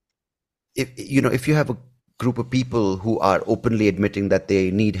mean, if you have a group of people who are openly admitting that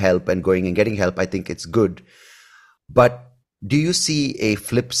they need help and going and getting help, I think it's good. But do you see a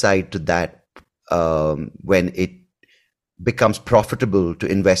flip side to that, when it becomes profitable to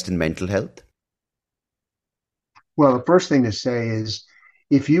invest in mental health? Well, the first thing to say is,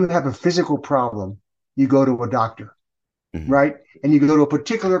 if you have a physical problem, you go to a doctor, Mm-hmm. right? And you go to a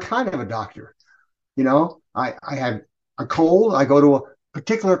particular kind of a doctor. I had a cold, I go to a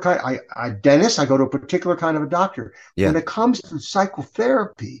particular kind, I dentist, I go to a particular kind of a doctor. Yeah. When it comes to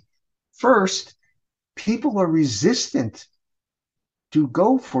psychotherapy, first, people are resistant to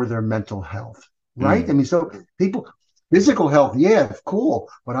go for their mental health, right? I Mm. mean, so people, physical health, yeah, cool,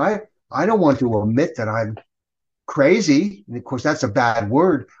 but I don't want to admit that I'm crazy. And of course, that's a bad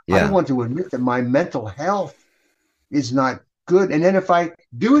word. I don't Yeah. want to admit that my mental health is not good. And then if I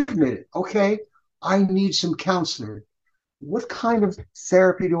do admit it, okay, I need some counselor. What kind of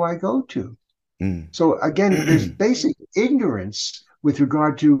therapy do I go to? Mm. So again, there's basic ignorance with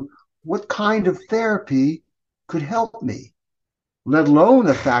regard to what kind of therapy could help me, let alone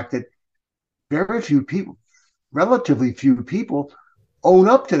the fact that very few people, relatively few people, own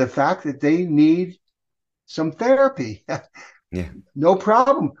up to the fact that they need some therapy. Yeah. No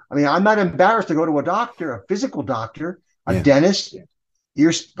problem. I mean, I'm not embarrassed to go to a doctor, a physical doctor, a Yeah. dentist,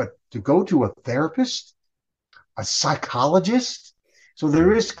 but to go to a therapist, a psychologist. So there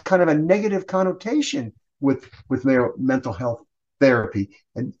Mm. is kind of a negative connotation with mental health therapy,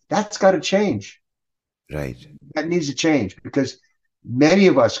 and that's got to change. Right. That needs to change, because many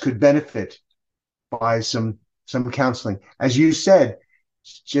of us could benefit by some counseling. As you said,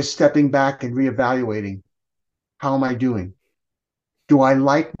 just stepping back and reevaluating. How am I doing? Do I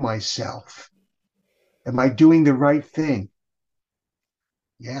like myself? Am I doing the right thing?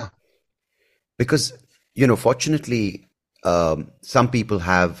 Yeah. Because, fortunately, some people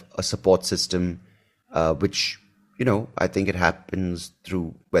have a support system, which, I think it happens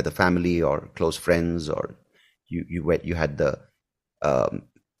through whether family or close friends, or you had the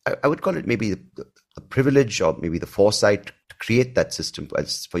I would call it maybe the privilege or maybe the foresight to create that system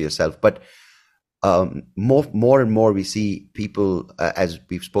for yourself. But more and more we see people, as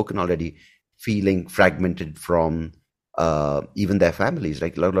we've spoken already, feeling fragmented from even their families.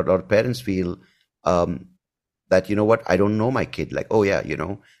 Like a lot of parents feel that, you know what, I don't know my kid. Like, oh yeah,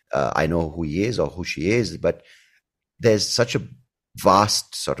 I know who he is or who she is, but there's such a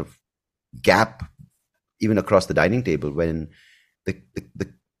vast sort of gap even across the dining table when the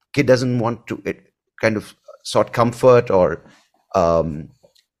kid doesn't want to kind of sought comfort or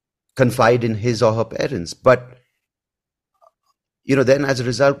confide in his or her parents. But then as a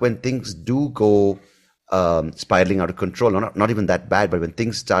result, when things do go spiraling out of control, not even that bad, but when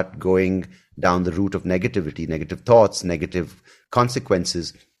things start going down the route of negativity, negative thoughts, negative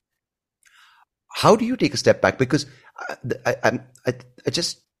consequences, how do you take a step back? Because I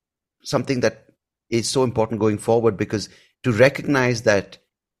just something that is so important going forward, because to recognize that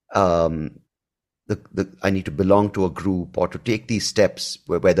I need to belong to a group or to take these steps,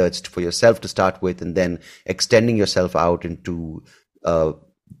 whether it's for yourself to start with and then extending yourself out into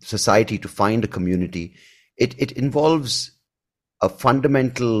society to find a community, it involves a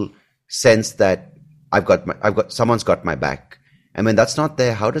fundamental sense that someone's got my back. And when that's not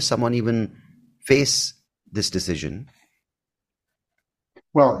there, how does someone even face this decision?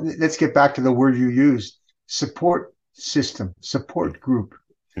 Well, let's get back to the word you used: support system, support group.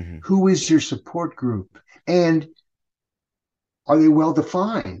 Mm-hmm. Who is your support group? And are they well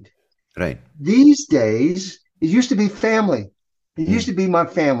defined? Right. These days, it used to be family. It used to be my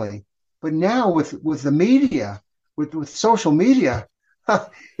family. But now with the media, with social media,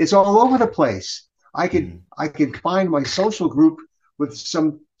 it's all over the place. I could find my social group with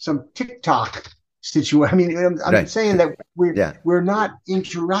some TikTok situation. I mean, I'm right. saying that we're not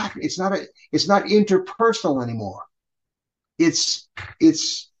interacting. It's not interpersonal anymore. It's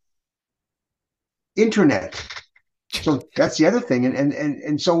internet. So that's the other thing.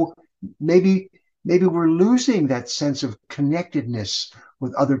 And so maybe we're losing that sense of connectedness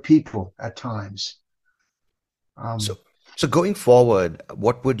with other people at times. So going forward,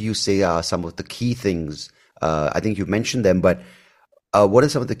 what would you say are some of the key things? I think you've mentioned them, but what are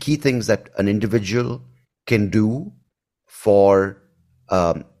some of the key things that an individual can do for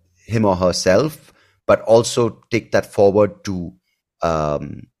him or herself, but also take that forward to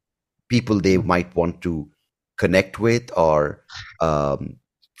people they might want to connect with or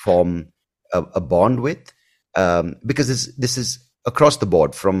form a bond with? Because this is across the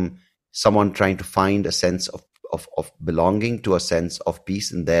board, from someone trying to find a sense of belonging to a sense of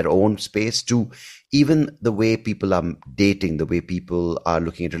peace in their own space, to even the way people are dating, the way people are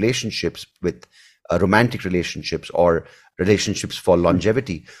looking at relationships, with romantic relationships or relationships for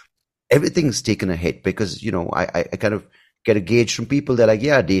longevity. Everything's taken a hit because, I kind of get a gauge from people. They're like,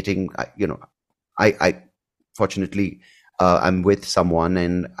 yeah, dating, I fortunately, I'm with someone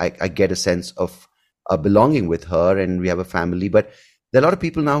and I get a sense of belonging with her and we have a family. But there are a lot of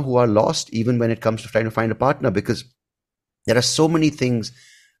people now who are lost even when it comes to trying to find a partner, because there are so many things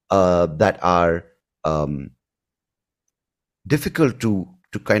that are difficult to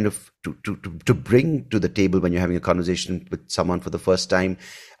kind of to bring to the table when you're having a conversation with someone for the first time,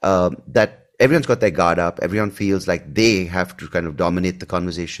 that everyone's got their guard up. Everyone feels like they have to kind of dominate the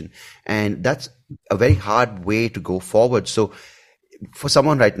conversation. And that's a very hard way to go forward. So for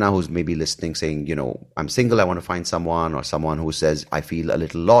someone right now who's maybe listening saying, I'm single, I want to find someone, or someone who says, I feel a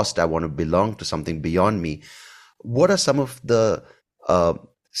little lost, I want to belong to something beyond me, what are some of the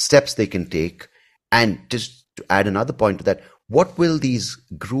steps they can take? And just to add another point to that, what will these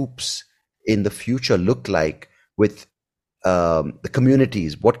groups in the future look like with the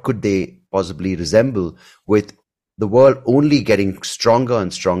communities? What could they possibly resemble, with the world only getting stronger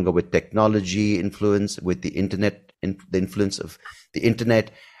and stronger with technology influence, with the internet, the influence of the internet,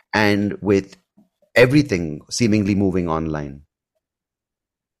 and with everything seemingly moving online?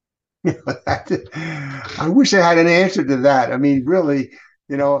 I wish I had an answer to that. I mean, really,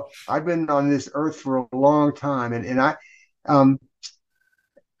 I've been on this earth for a long time, and I,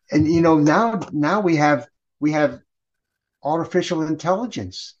 now we have artificial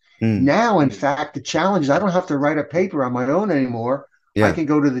intelligence. Now, in fact, the challenge is I don't have to write a paper on my own anymore. Yeah. I can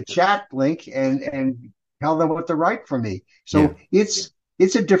go to the chat link and tell them what to write for me. So it's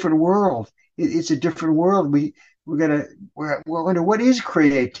a different world. It's a different world. We're wonder what is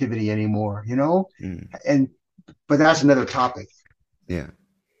creativity anymore, but that's another topic. Yeah.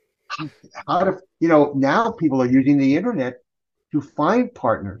 How to, now people are using the internet to find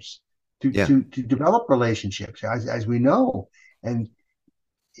partners, to develop relationships, as we know, and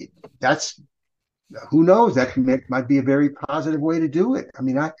that's who knows? Might be a very positive way to do it. I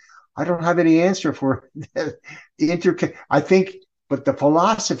mean, I don't have any answer for the I think, but the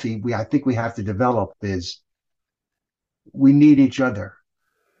philosophy I think we have to develop is we need each other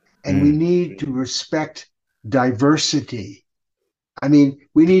and we Mm, need to respect diversity. I mean,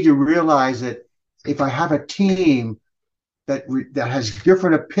 we need to realize that if I have a team that has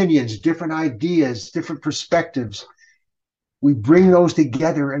different opinions, different ideas, different perspectives, we bring those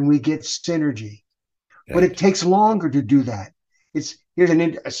together and we get synergy. But it right. takes longer to do that. Here's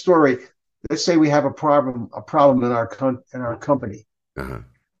a story. Let's say we have a problem in our company. Uh-huh.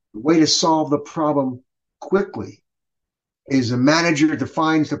 The way to solve the problem quickly is a manager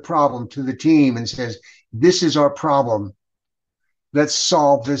defines the problem to the team and says, "This is our problem. Let's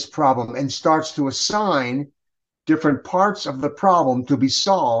solve this problem," and starts to assign different parts of the problem to be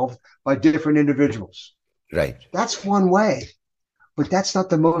solved by different individuals. Right. That's one way, but that's not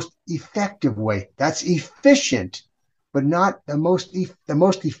the most effective way. That's efficient, but not the most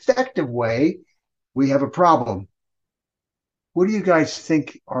effective way. We have a problem. What do you guys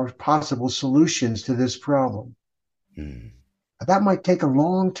think are possible solutions to this problem? Mm, That might take a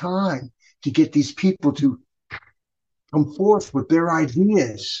long time to get these people to come forth with their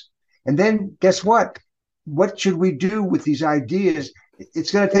ideas. And then guess what? What should we do with these ideas?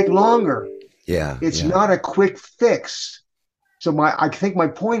 It's going to take longer. yeah. It's Yeah. not a quick fix. So I think my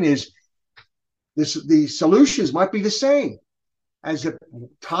point is the solutions might be the same as the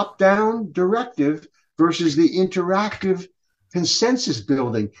top-down directive versus the interactive consensus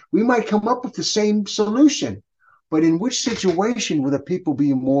building. We might come up with the same solution, but in which situation will the people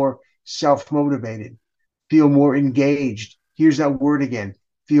be more self-motivated, feel more engaged? Here's that word again,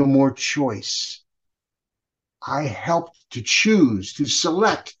 feel more choice. I help to choose, to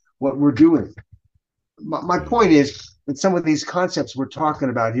select what we're doing. My Mm, point is that some of these concepts we're talking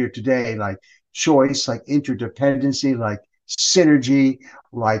about here today, like choice, like interdependency, like synergy,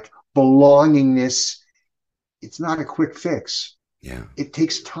 like belongingness, it's not a quick fix. yeah. It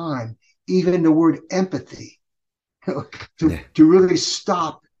takes time. Even the word empathy, Yeah. to really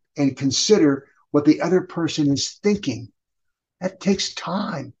stop and consider what the other person is thinking, that takes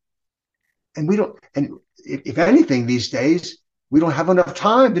time. And we don't, and if anything these days, we don't have enough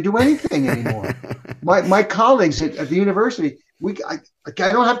time to do anything anymore. My colleagues at the university, I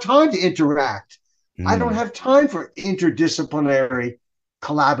don't have time to interact. I don't Mm, have time for interdisciplinary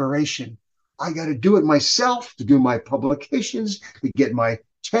collaboration. I got to do it myself to do my publications, to get my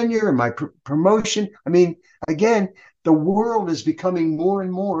tenure and my promotion. I mean, again, the world is becoming more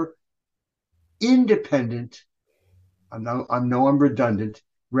and more independent. I'm redundant,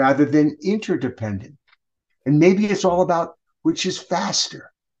 rather than interdependent. And maybe it's all about which is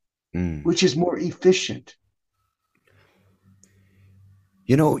faster, mm. which is more efficient.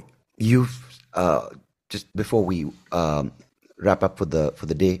 You know, you've just before we wrap up for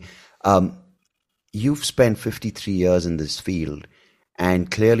the day, um, you've spent 53 years in this field, and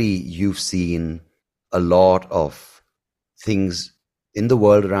clearly you've seen a lot of things in the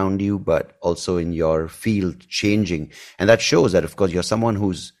world around you, but also in your field changing. And that shows that, of course, you're someone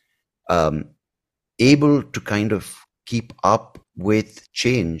who's um, able to kind of keep up with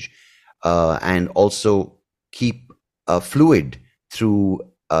change and also keep fluid through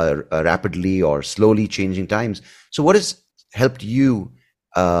rapidly or slowly changing times. So, what has helped you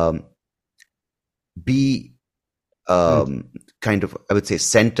um, be kind of, I would say,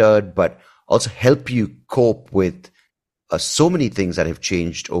 centered, but also help you cope with so many things that have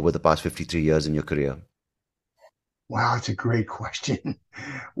changed over the past 53 years in your career? Wow, it's a great question.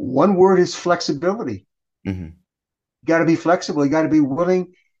 One word is flexibility. Hmm. You got to be flexible. You got to be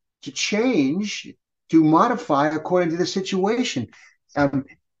willing to change, to modify according to the situation. Um,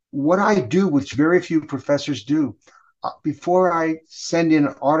 what I do, which very few professors do, before I send in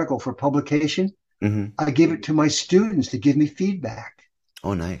an article for publication, Hmm. I give it to my students to give me feedback.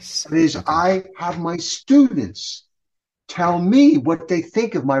 Oh, nice. That is, Okay. I have my students tell me what they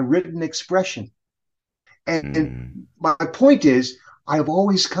think of my written expression. And Mm, my point is, I've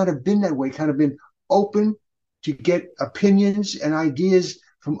always kind of been that way, kind of been open to get opinions and ideas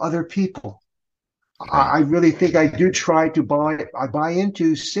from other people. right. I really think I do try to I buy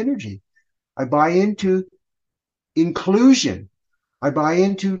into synergy. I buy into inclusion. I buy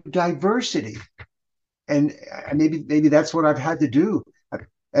into diversity. And maybe that's what I've had to do.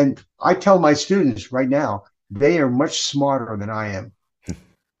 And I tell my students right now, they are much smarter than I am.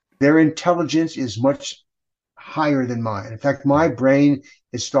 Their intelligence is much higher than mine. In fact, my brain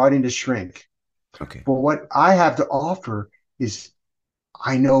is starting to shrink. Okay. But what I have to offer is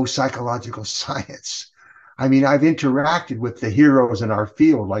I know psychological science. I mean, I've interacted with the heroes in our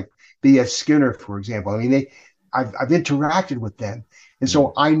field, like B.S. Skinner, for example. I mean, I've interacted with them. And Mm.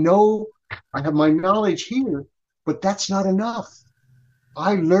 so I know I have my knowledge here, but that's not enough.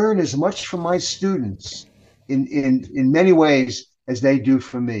 I learn as much from my students in many ways as they do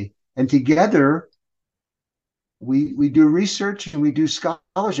from me. And together we do research and we do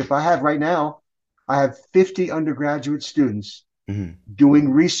scholarship. I have 50 undergraduate students Mm. doing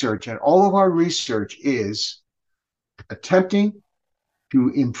research, and all of our research is attempting to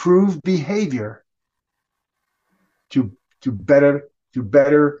improve behavior to to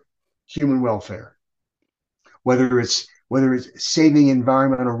better human welfare, whether it's saving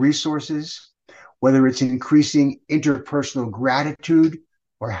environmental resources, whether it's increasing interpersonal gratitude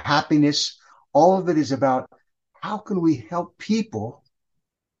or happiness. All of it is about how can we help people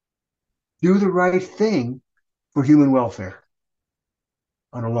do the right thing for human welfare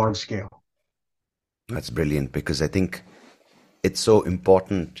on a large scale. That's brilliant because I think it's so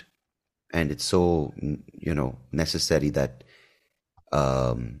important and it's so, necessary that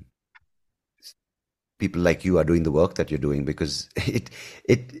um, people like you are doing the work that you're doing because it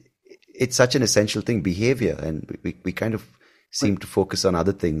it's such an essential thing, behavior, and we kind of But seem to focus on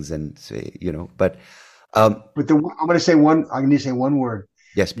other things and say, but um, I need to say one word.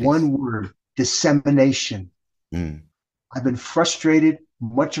 yes, please. One word, dissemination. Mm, I've been frustrated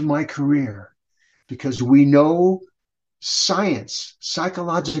much of my career because we know science,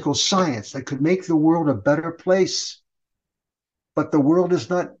 psychological science that could make the world a better place, but the world is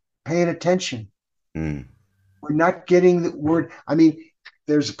not paying attention. mm, We're not getting the word. I mean,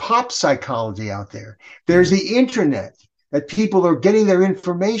 there's pop psychology out there. There's yeah. the internet that people are getting their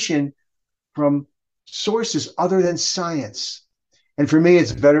information from sources other than science. And for me,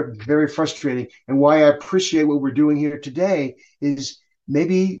 it's very frustrating. And why I appreciate what we're doing here today is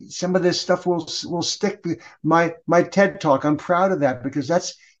maybe some of this stuff will stick. My TED talk, I'm proud of that because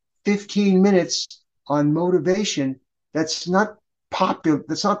that's 15 minutes on motivation. That's not popular.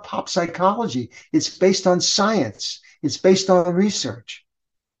 That's not pop psychology. It's based on science. It's based on research.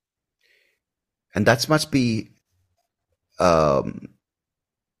 And that must be um,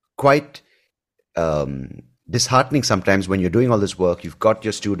 quite disheartening sometimes when you're doing all this work. You've got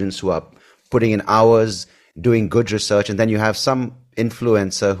your students who are putting in hours doing good research, and then you have some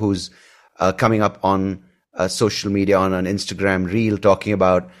influencer who's coming up on social media, on an Instagram reel, talking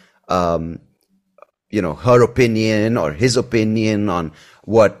about her opinion or his opinion on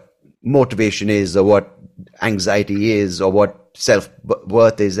what motivation is or what anxiety is or what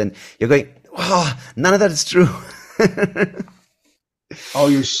self-worth is, and you're going, oh, none of that is true. Oh,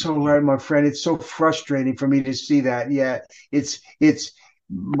 you're so right, my friend. It's so frustrating for me to see that. Yeah, it's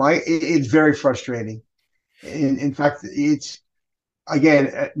very frustrating. In fact, it's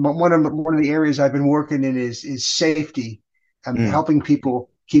again one of the areas I've been working in is safety. I'm Mm, helping people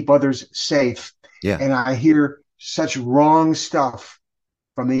keep others safe, yeah. and I hear such wrong stuff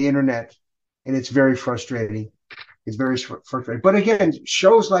from the internet, and it's very frustrating. It's very frustrating. But again,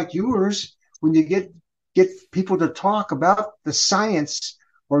 shows like yours, when you get people to talk about the science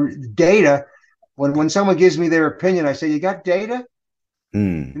or data, when someone gives me their opinion, I say, "You got data?"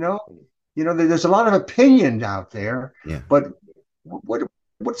 Mm, You know, there's a lot of opinion out there, yeah. but what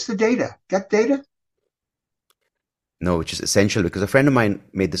what's the data? Got data? No, which is essential because a friend of mine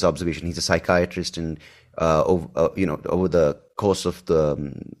made this observation. He's a psychiatrist, and over the course of the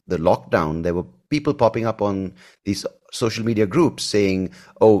lockdown, there were people popping up on these social media groups saying,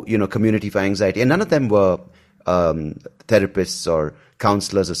 "Oh, community for anxiety," and none of them were therapists or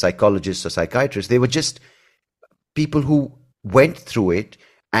counselors or psychologists or psychiatrists. They were just people who went through it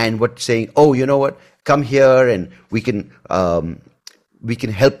and were saying, "Oh, you know what? Come here, and we can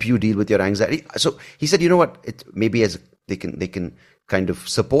help you deal with your anxiety." So he said, "You know what? Maybe as they can kind of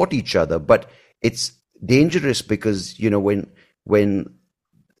support each other, but it's dangerous because when when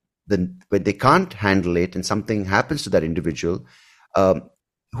they can't handle it and something happens to that individual, um,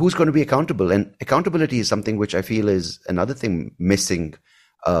 who's going to be accountable? And accountability is something which I feel is another thing missing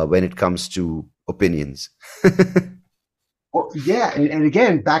when it comes to opinions." Well, yeah, and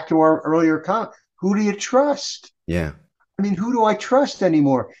again, back to our earlier comment, who do you trust? Yeah. I mean, who do I trust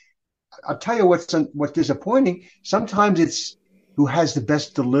anymore? I'll tell you what's disappointing. Sometimes it's who has the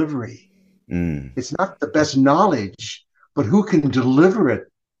best delivery. Mm, It's not the best knowledge, but who can deliver it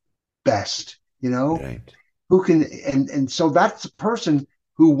best, right. who can, and so that's the person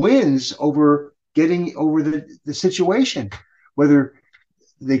who wins over getting over the situation, whether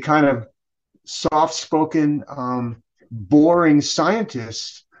they kind of soft-spoken, boring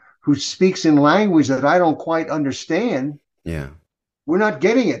scientist who speaks in language that I don't quite understand. Yeah. We're not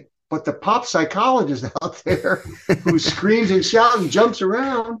getting it. But the pop psychologist out there who screams and shouts and jumps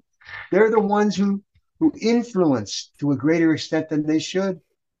around, they're the ones who influence to a greater extent than they should.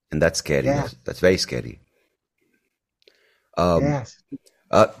 And that's scary. Yeah. That's very scary. Um, Yes.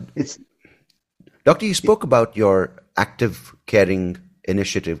 uh, It's Doctor, you spoke about your active caring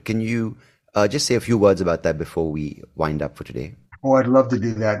initiative. Can you just say a few words about that before we wind up for today? Oh, I'd love to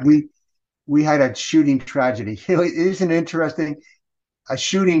do that. We had a shooting tragedy. It isn't interesting. A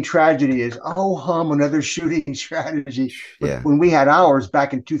shooting tragedy is, oh another shooting tragedy. But Yeah. when we had ours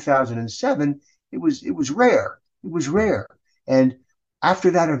back in 2007, it was rare. It was rare. And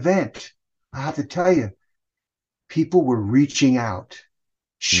after that event, I have to tell you, people were reaching out, Mm,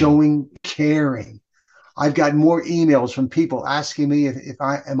 showing caring. I've got more emails from people asking me if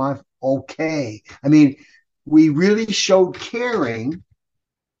I okay. I mean, we really showed caring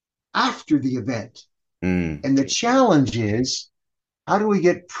after the event. mm, And the challenge is, how do we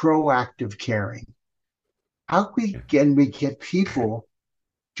get proactive caring? Can we get people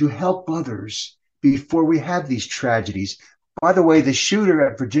to help others before we have these tragedies? By the way, the shooter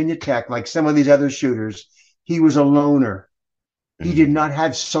at Virginia Tech, like some of these other shooters, he was a loner. He did mm, not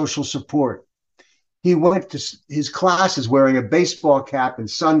have social support. He went to his classes wearing a baseball cap and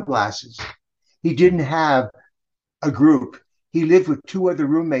sunglasses. He didn't mm, have a group. He lived with two other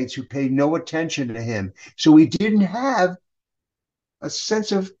roommates who paid no attention to him. So he didn't have a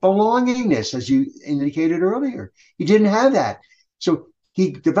sense of belongingness, as you indicated earlier. He didn't have that. So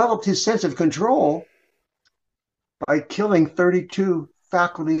he developed his sense of control by killing 32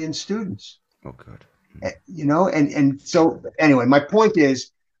 faculty and students. oh, God. And so anyway, my point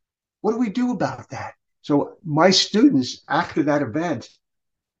is, what do we do about that? So my students, after that event,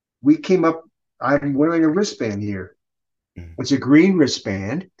 we came up. I'm wearing a wristband here. Mm, It's a green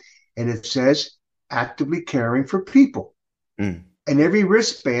wristband, and it says actively caring for people. mm, And every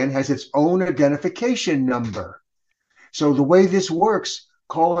wristband has its own identification number. So the way this works,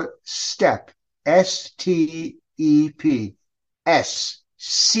 call it STEP, STEP, S.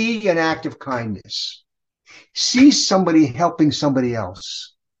 See an act of kindness. See somebody helping somebody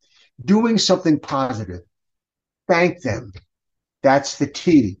else, doing something positive. Thank them. That's the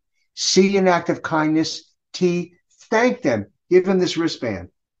T. See an act of kindness. T. Thank them. Give them this wristband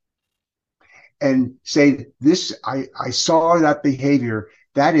and say, this, I saw that behavior.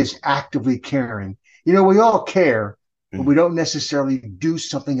 That is actively caring. We all care, but we mm, don't necessarily do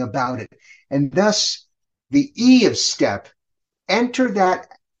something about it. And thus, the E of STEP, enter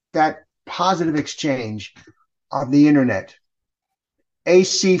that positive exchange on the internet,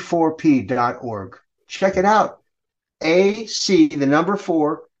 ac4p.org. Check it out. AC, the number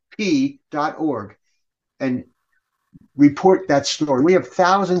 4p.org. And report that story. We have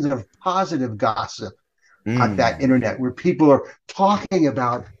thousands of positive gossip at that mm. internet where people are talking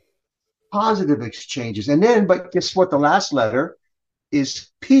about positive exchanges. And then, but guess what? The last letter is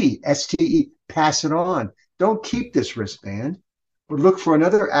P, STE, pass it on. Don't keep this wristband, but look for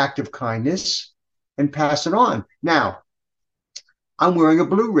another act of kindness and pass it on. Now, I'm wearing a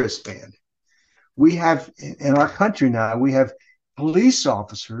blue wristband. We have, in our country now, we have police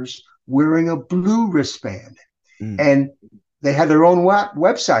officers wearing a blue wristband. Mm, And they have their own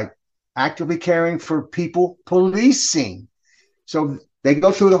website, actively caring for people policing. So they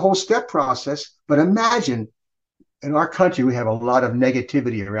go through the whole step process. But imagine, in our country, we have a lot of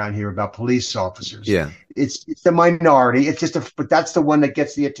negativity around here about police officers. yeah, It's the minority. But that's the one that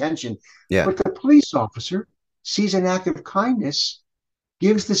gets the attention. yeah. But the police officer sees an act of kindness,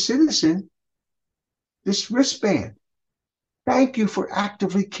 gives the citizen this wristband. Thank you for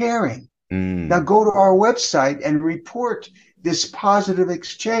actively caring. Now Mm, go to our website and report this positive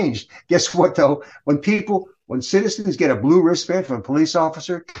exchange. Guess what, though? When citizens get a blue wristband from a police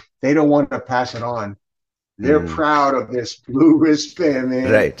officer, they don't want to pass it on. They're mm. proud of this blue wristband,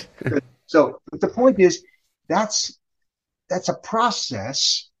 man. Right. So, but the point is, that's a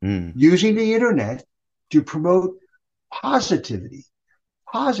process Mm, using the internet to promote positivity,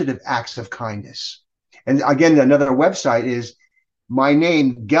 positive acts of kindness. And again, another website is my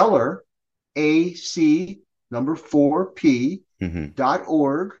name, Geller, AC number 4P mhm,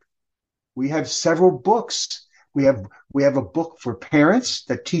 .org. We have several books. We have a book for parents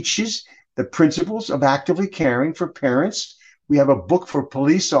that teaches the principles of actively caring for parents. We have a book for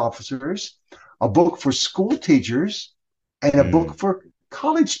police officers, a book for school teachers, and a mm, book for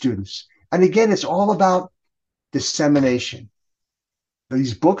college students. And again, it's all about dissemination.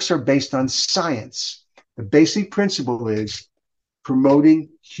 These books are based on science. The basic principle is promoting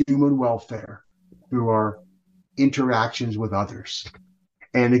human welfare through our interactions with others.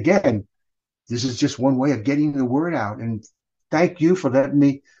 And again, this is just one way of getting the word out. And thank you for letting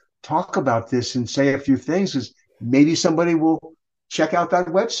me talk about this and say a few things, is maybe somebody will check out that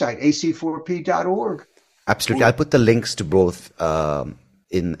website, ac4p.org. Absolutely. I'll put the links to both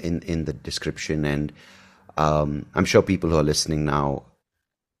in the description, and I'm sure people who are listening now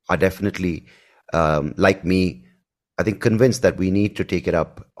are definitely, like me, I think convinced that we need to take it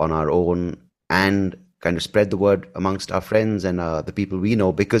up on our own and kind of spread the word amongst our friends and the people we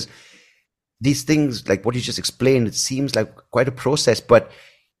know, because these things, like what you just explained, it seems like quite a process, but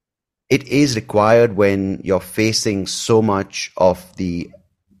it is required when you're facing so much of the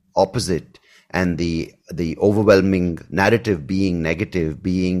opposite and the overwhelming narrative being negative,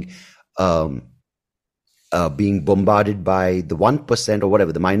 being bombarded by the 1% or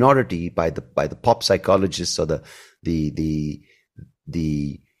whatever, the minority, by the pop psychologists or the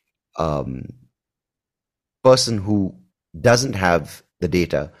person who doesn't have the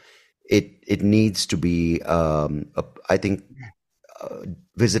data. It needs to be, I think,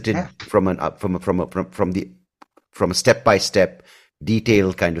 visited from a step-by-step,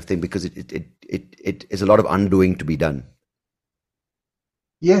 detailed kind of thing, because it is a lot of undoing to be done.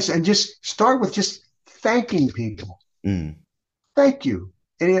 Yes, and just start with just thanking people. Thank you,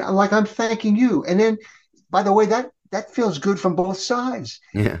 and like I'm thanking you, and then, by the way, that feels good from both sides.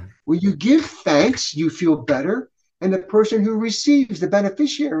 Yeah. When you give thanks, you feel better, and the person who receives, the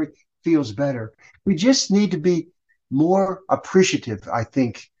beneficiary, feels better. We just need to be more appreciative, I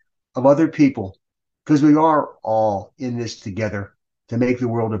think, of other people, because we are all in this together to make the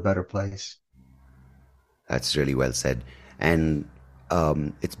world a better place. That's really well said. And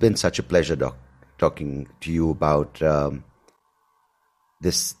it's been such a pleasure, Doc, talking to you about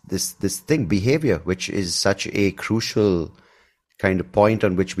this thing, behavior, which is such a crucial kind of point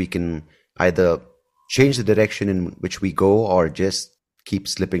on which we can either change the direction in which we go or just keep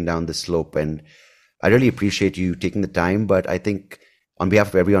slipping down the slope. And I really appreciate you taking the time, but I think on behalf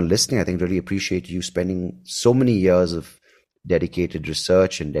of everyone listening, I think really appreciate you spending so many years of dedicated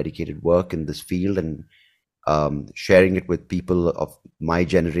research and dedicated work in this field, and sharing it with people of my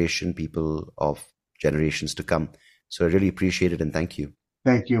generation, people of generations to come. So I really appreciate it, and thank you.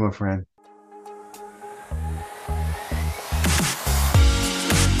 Thank you, my friend.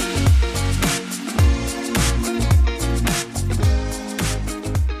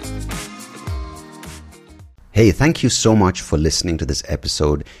 Hey, thank you so much for listening to this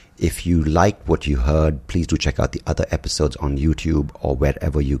episode. If you liked what you heard, please do check out the other episodes on YouTube or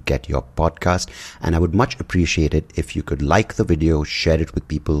wherever you get your podcast. And I would much appreciate it if you could like the video, share it with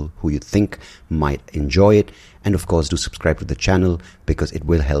people who you think might enjoy it. And of course, do subscribe to the channel, because it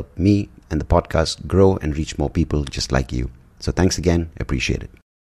will help me and the podcast grow and reach more people just like you. So thanks again. Appreciate it.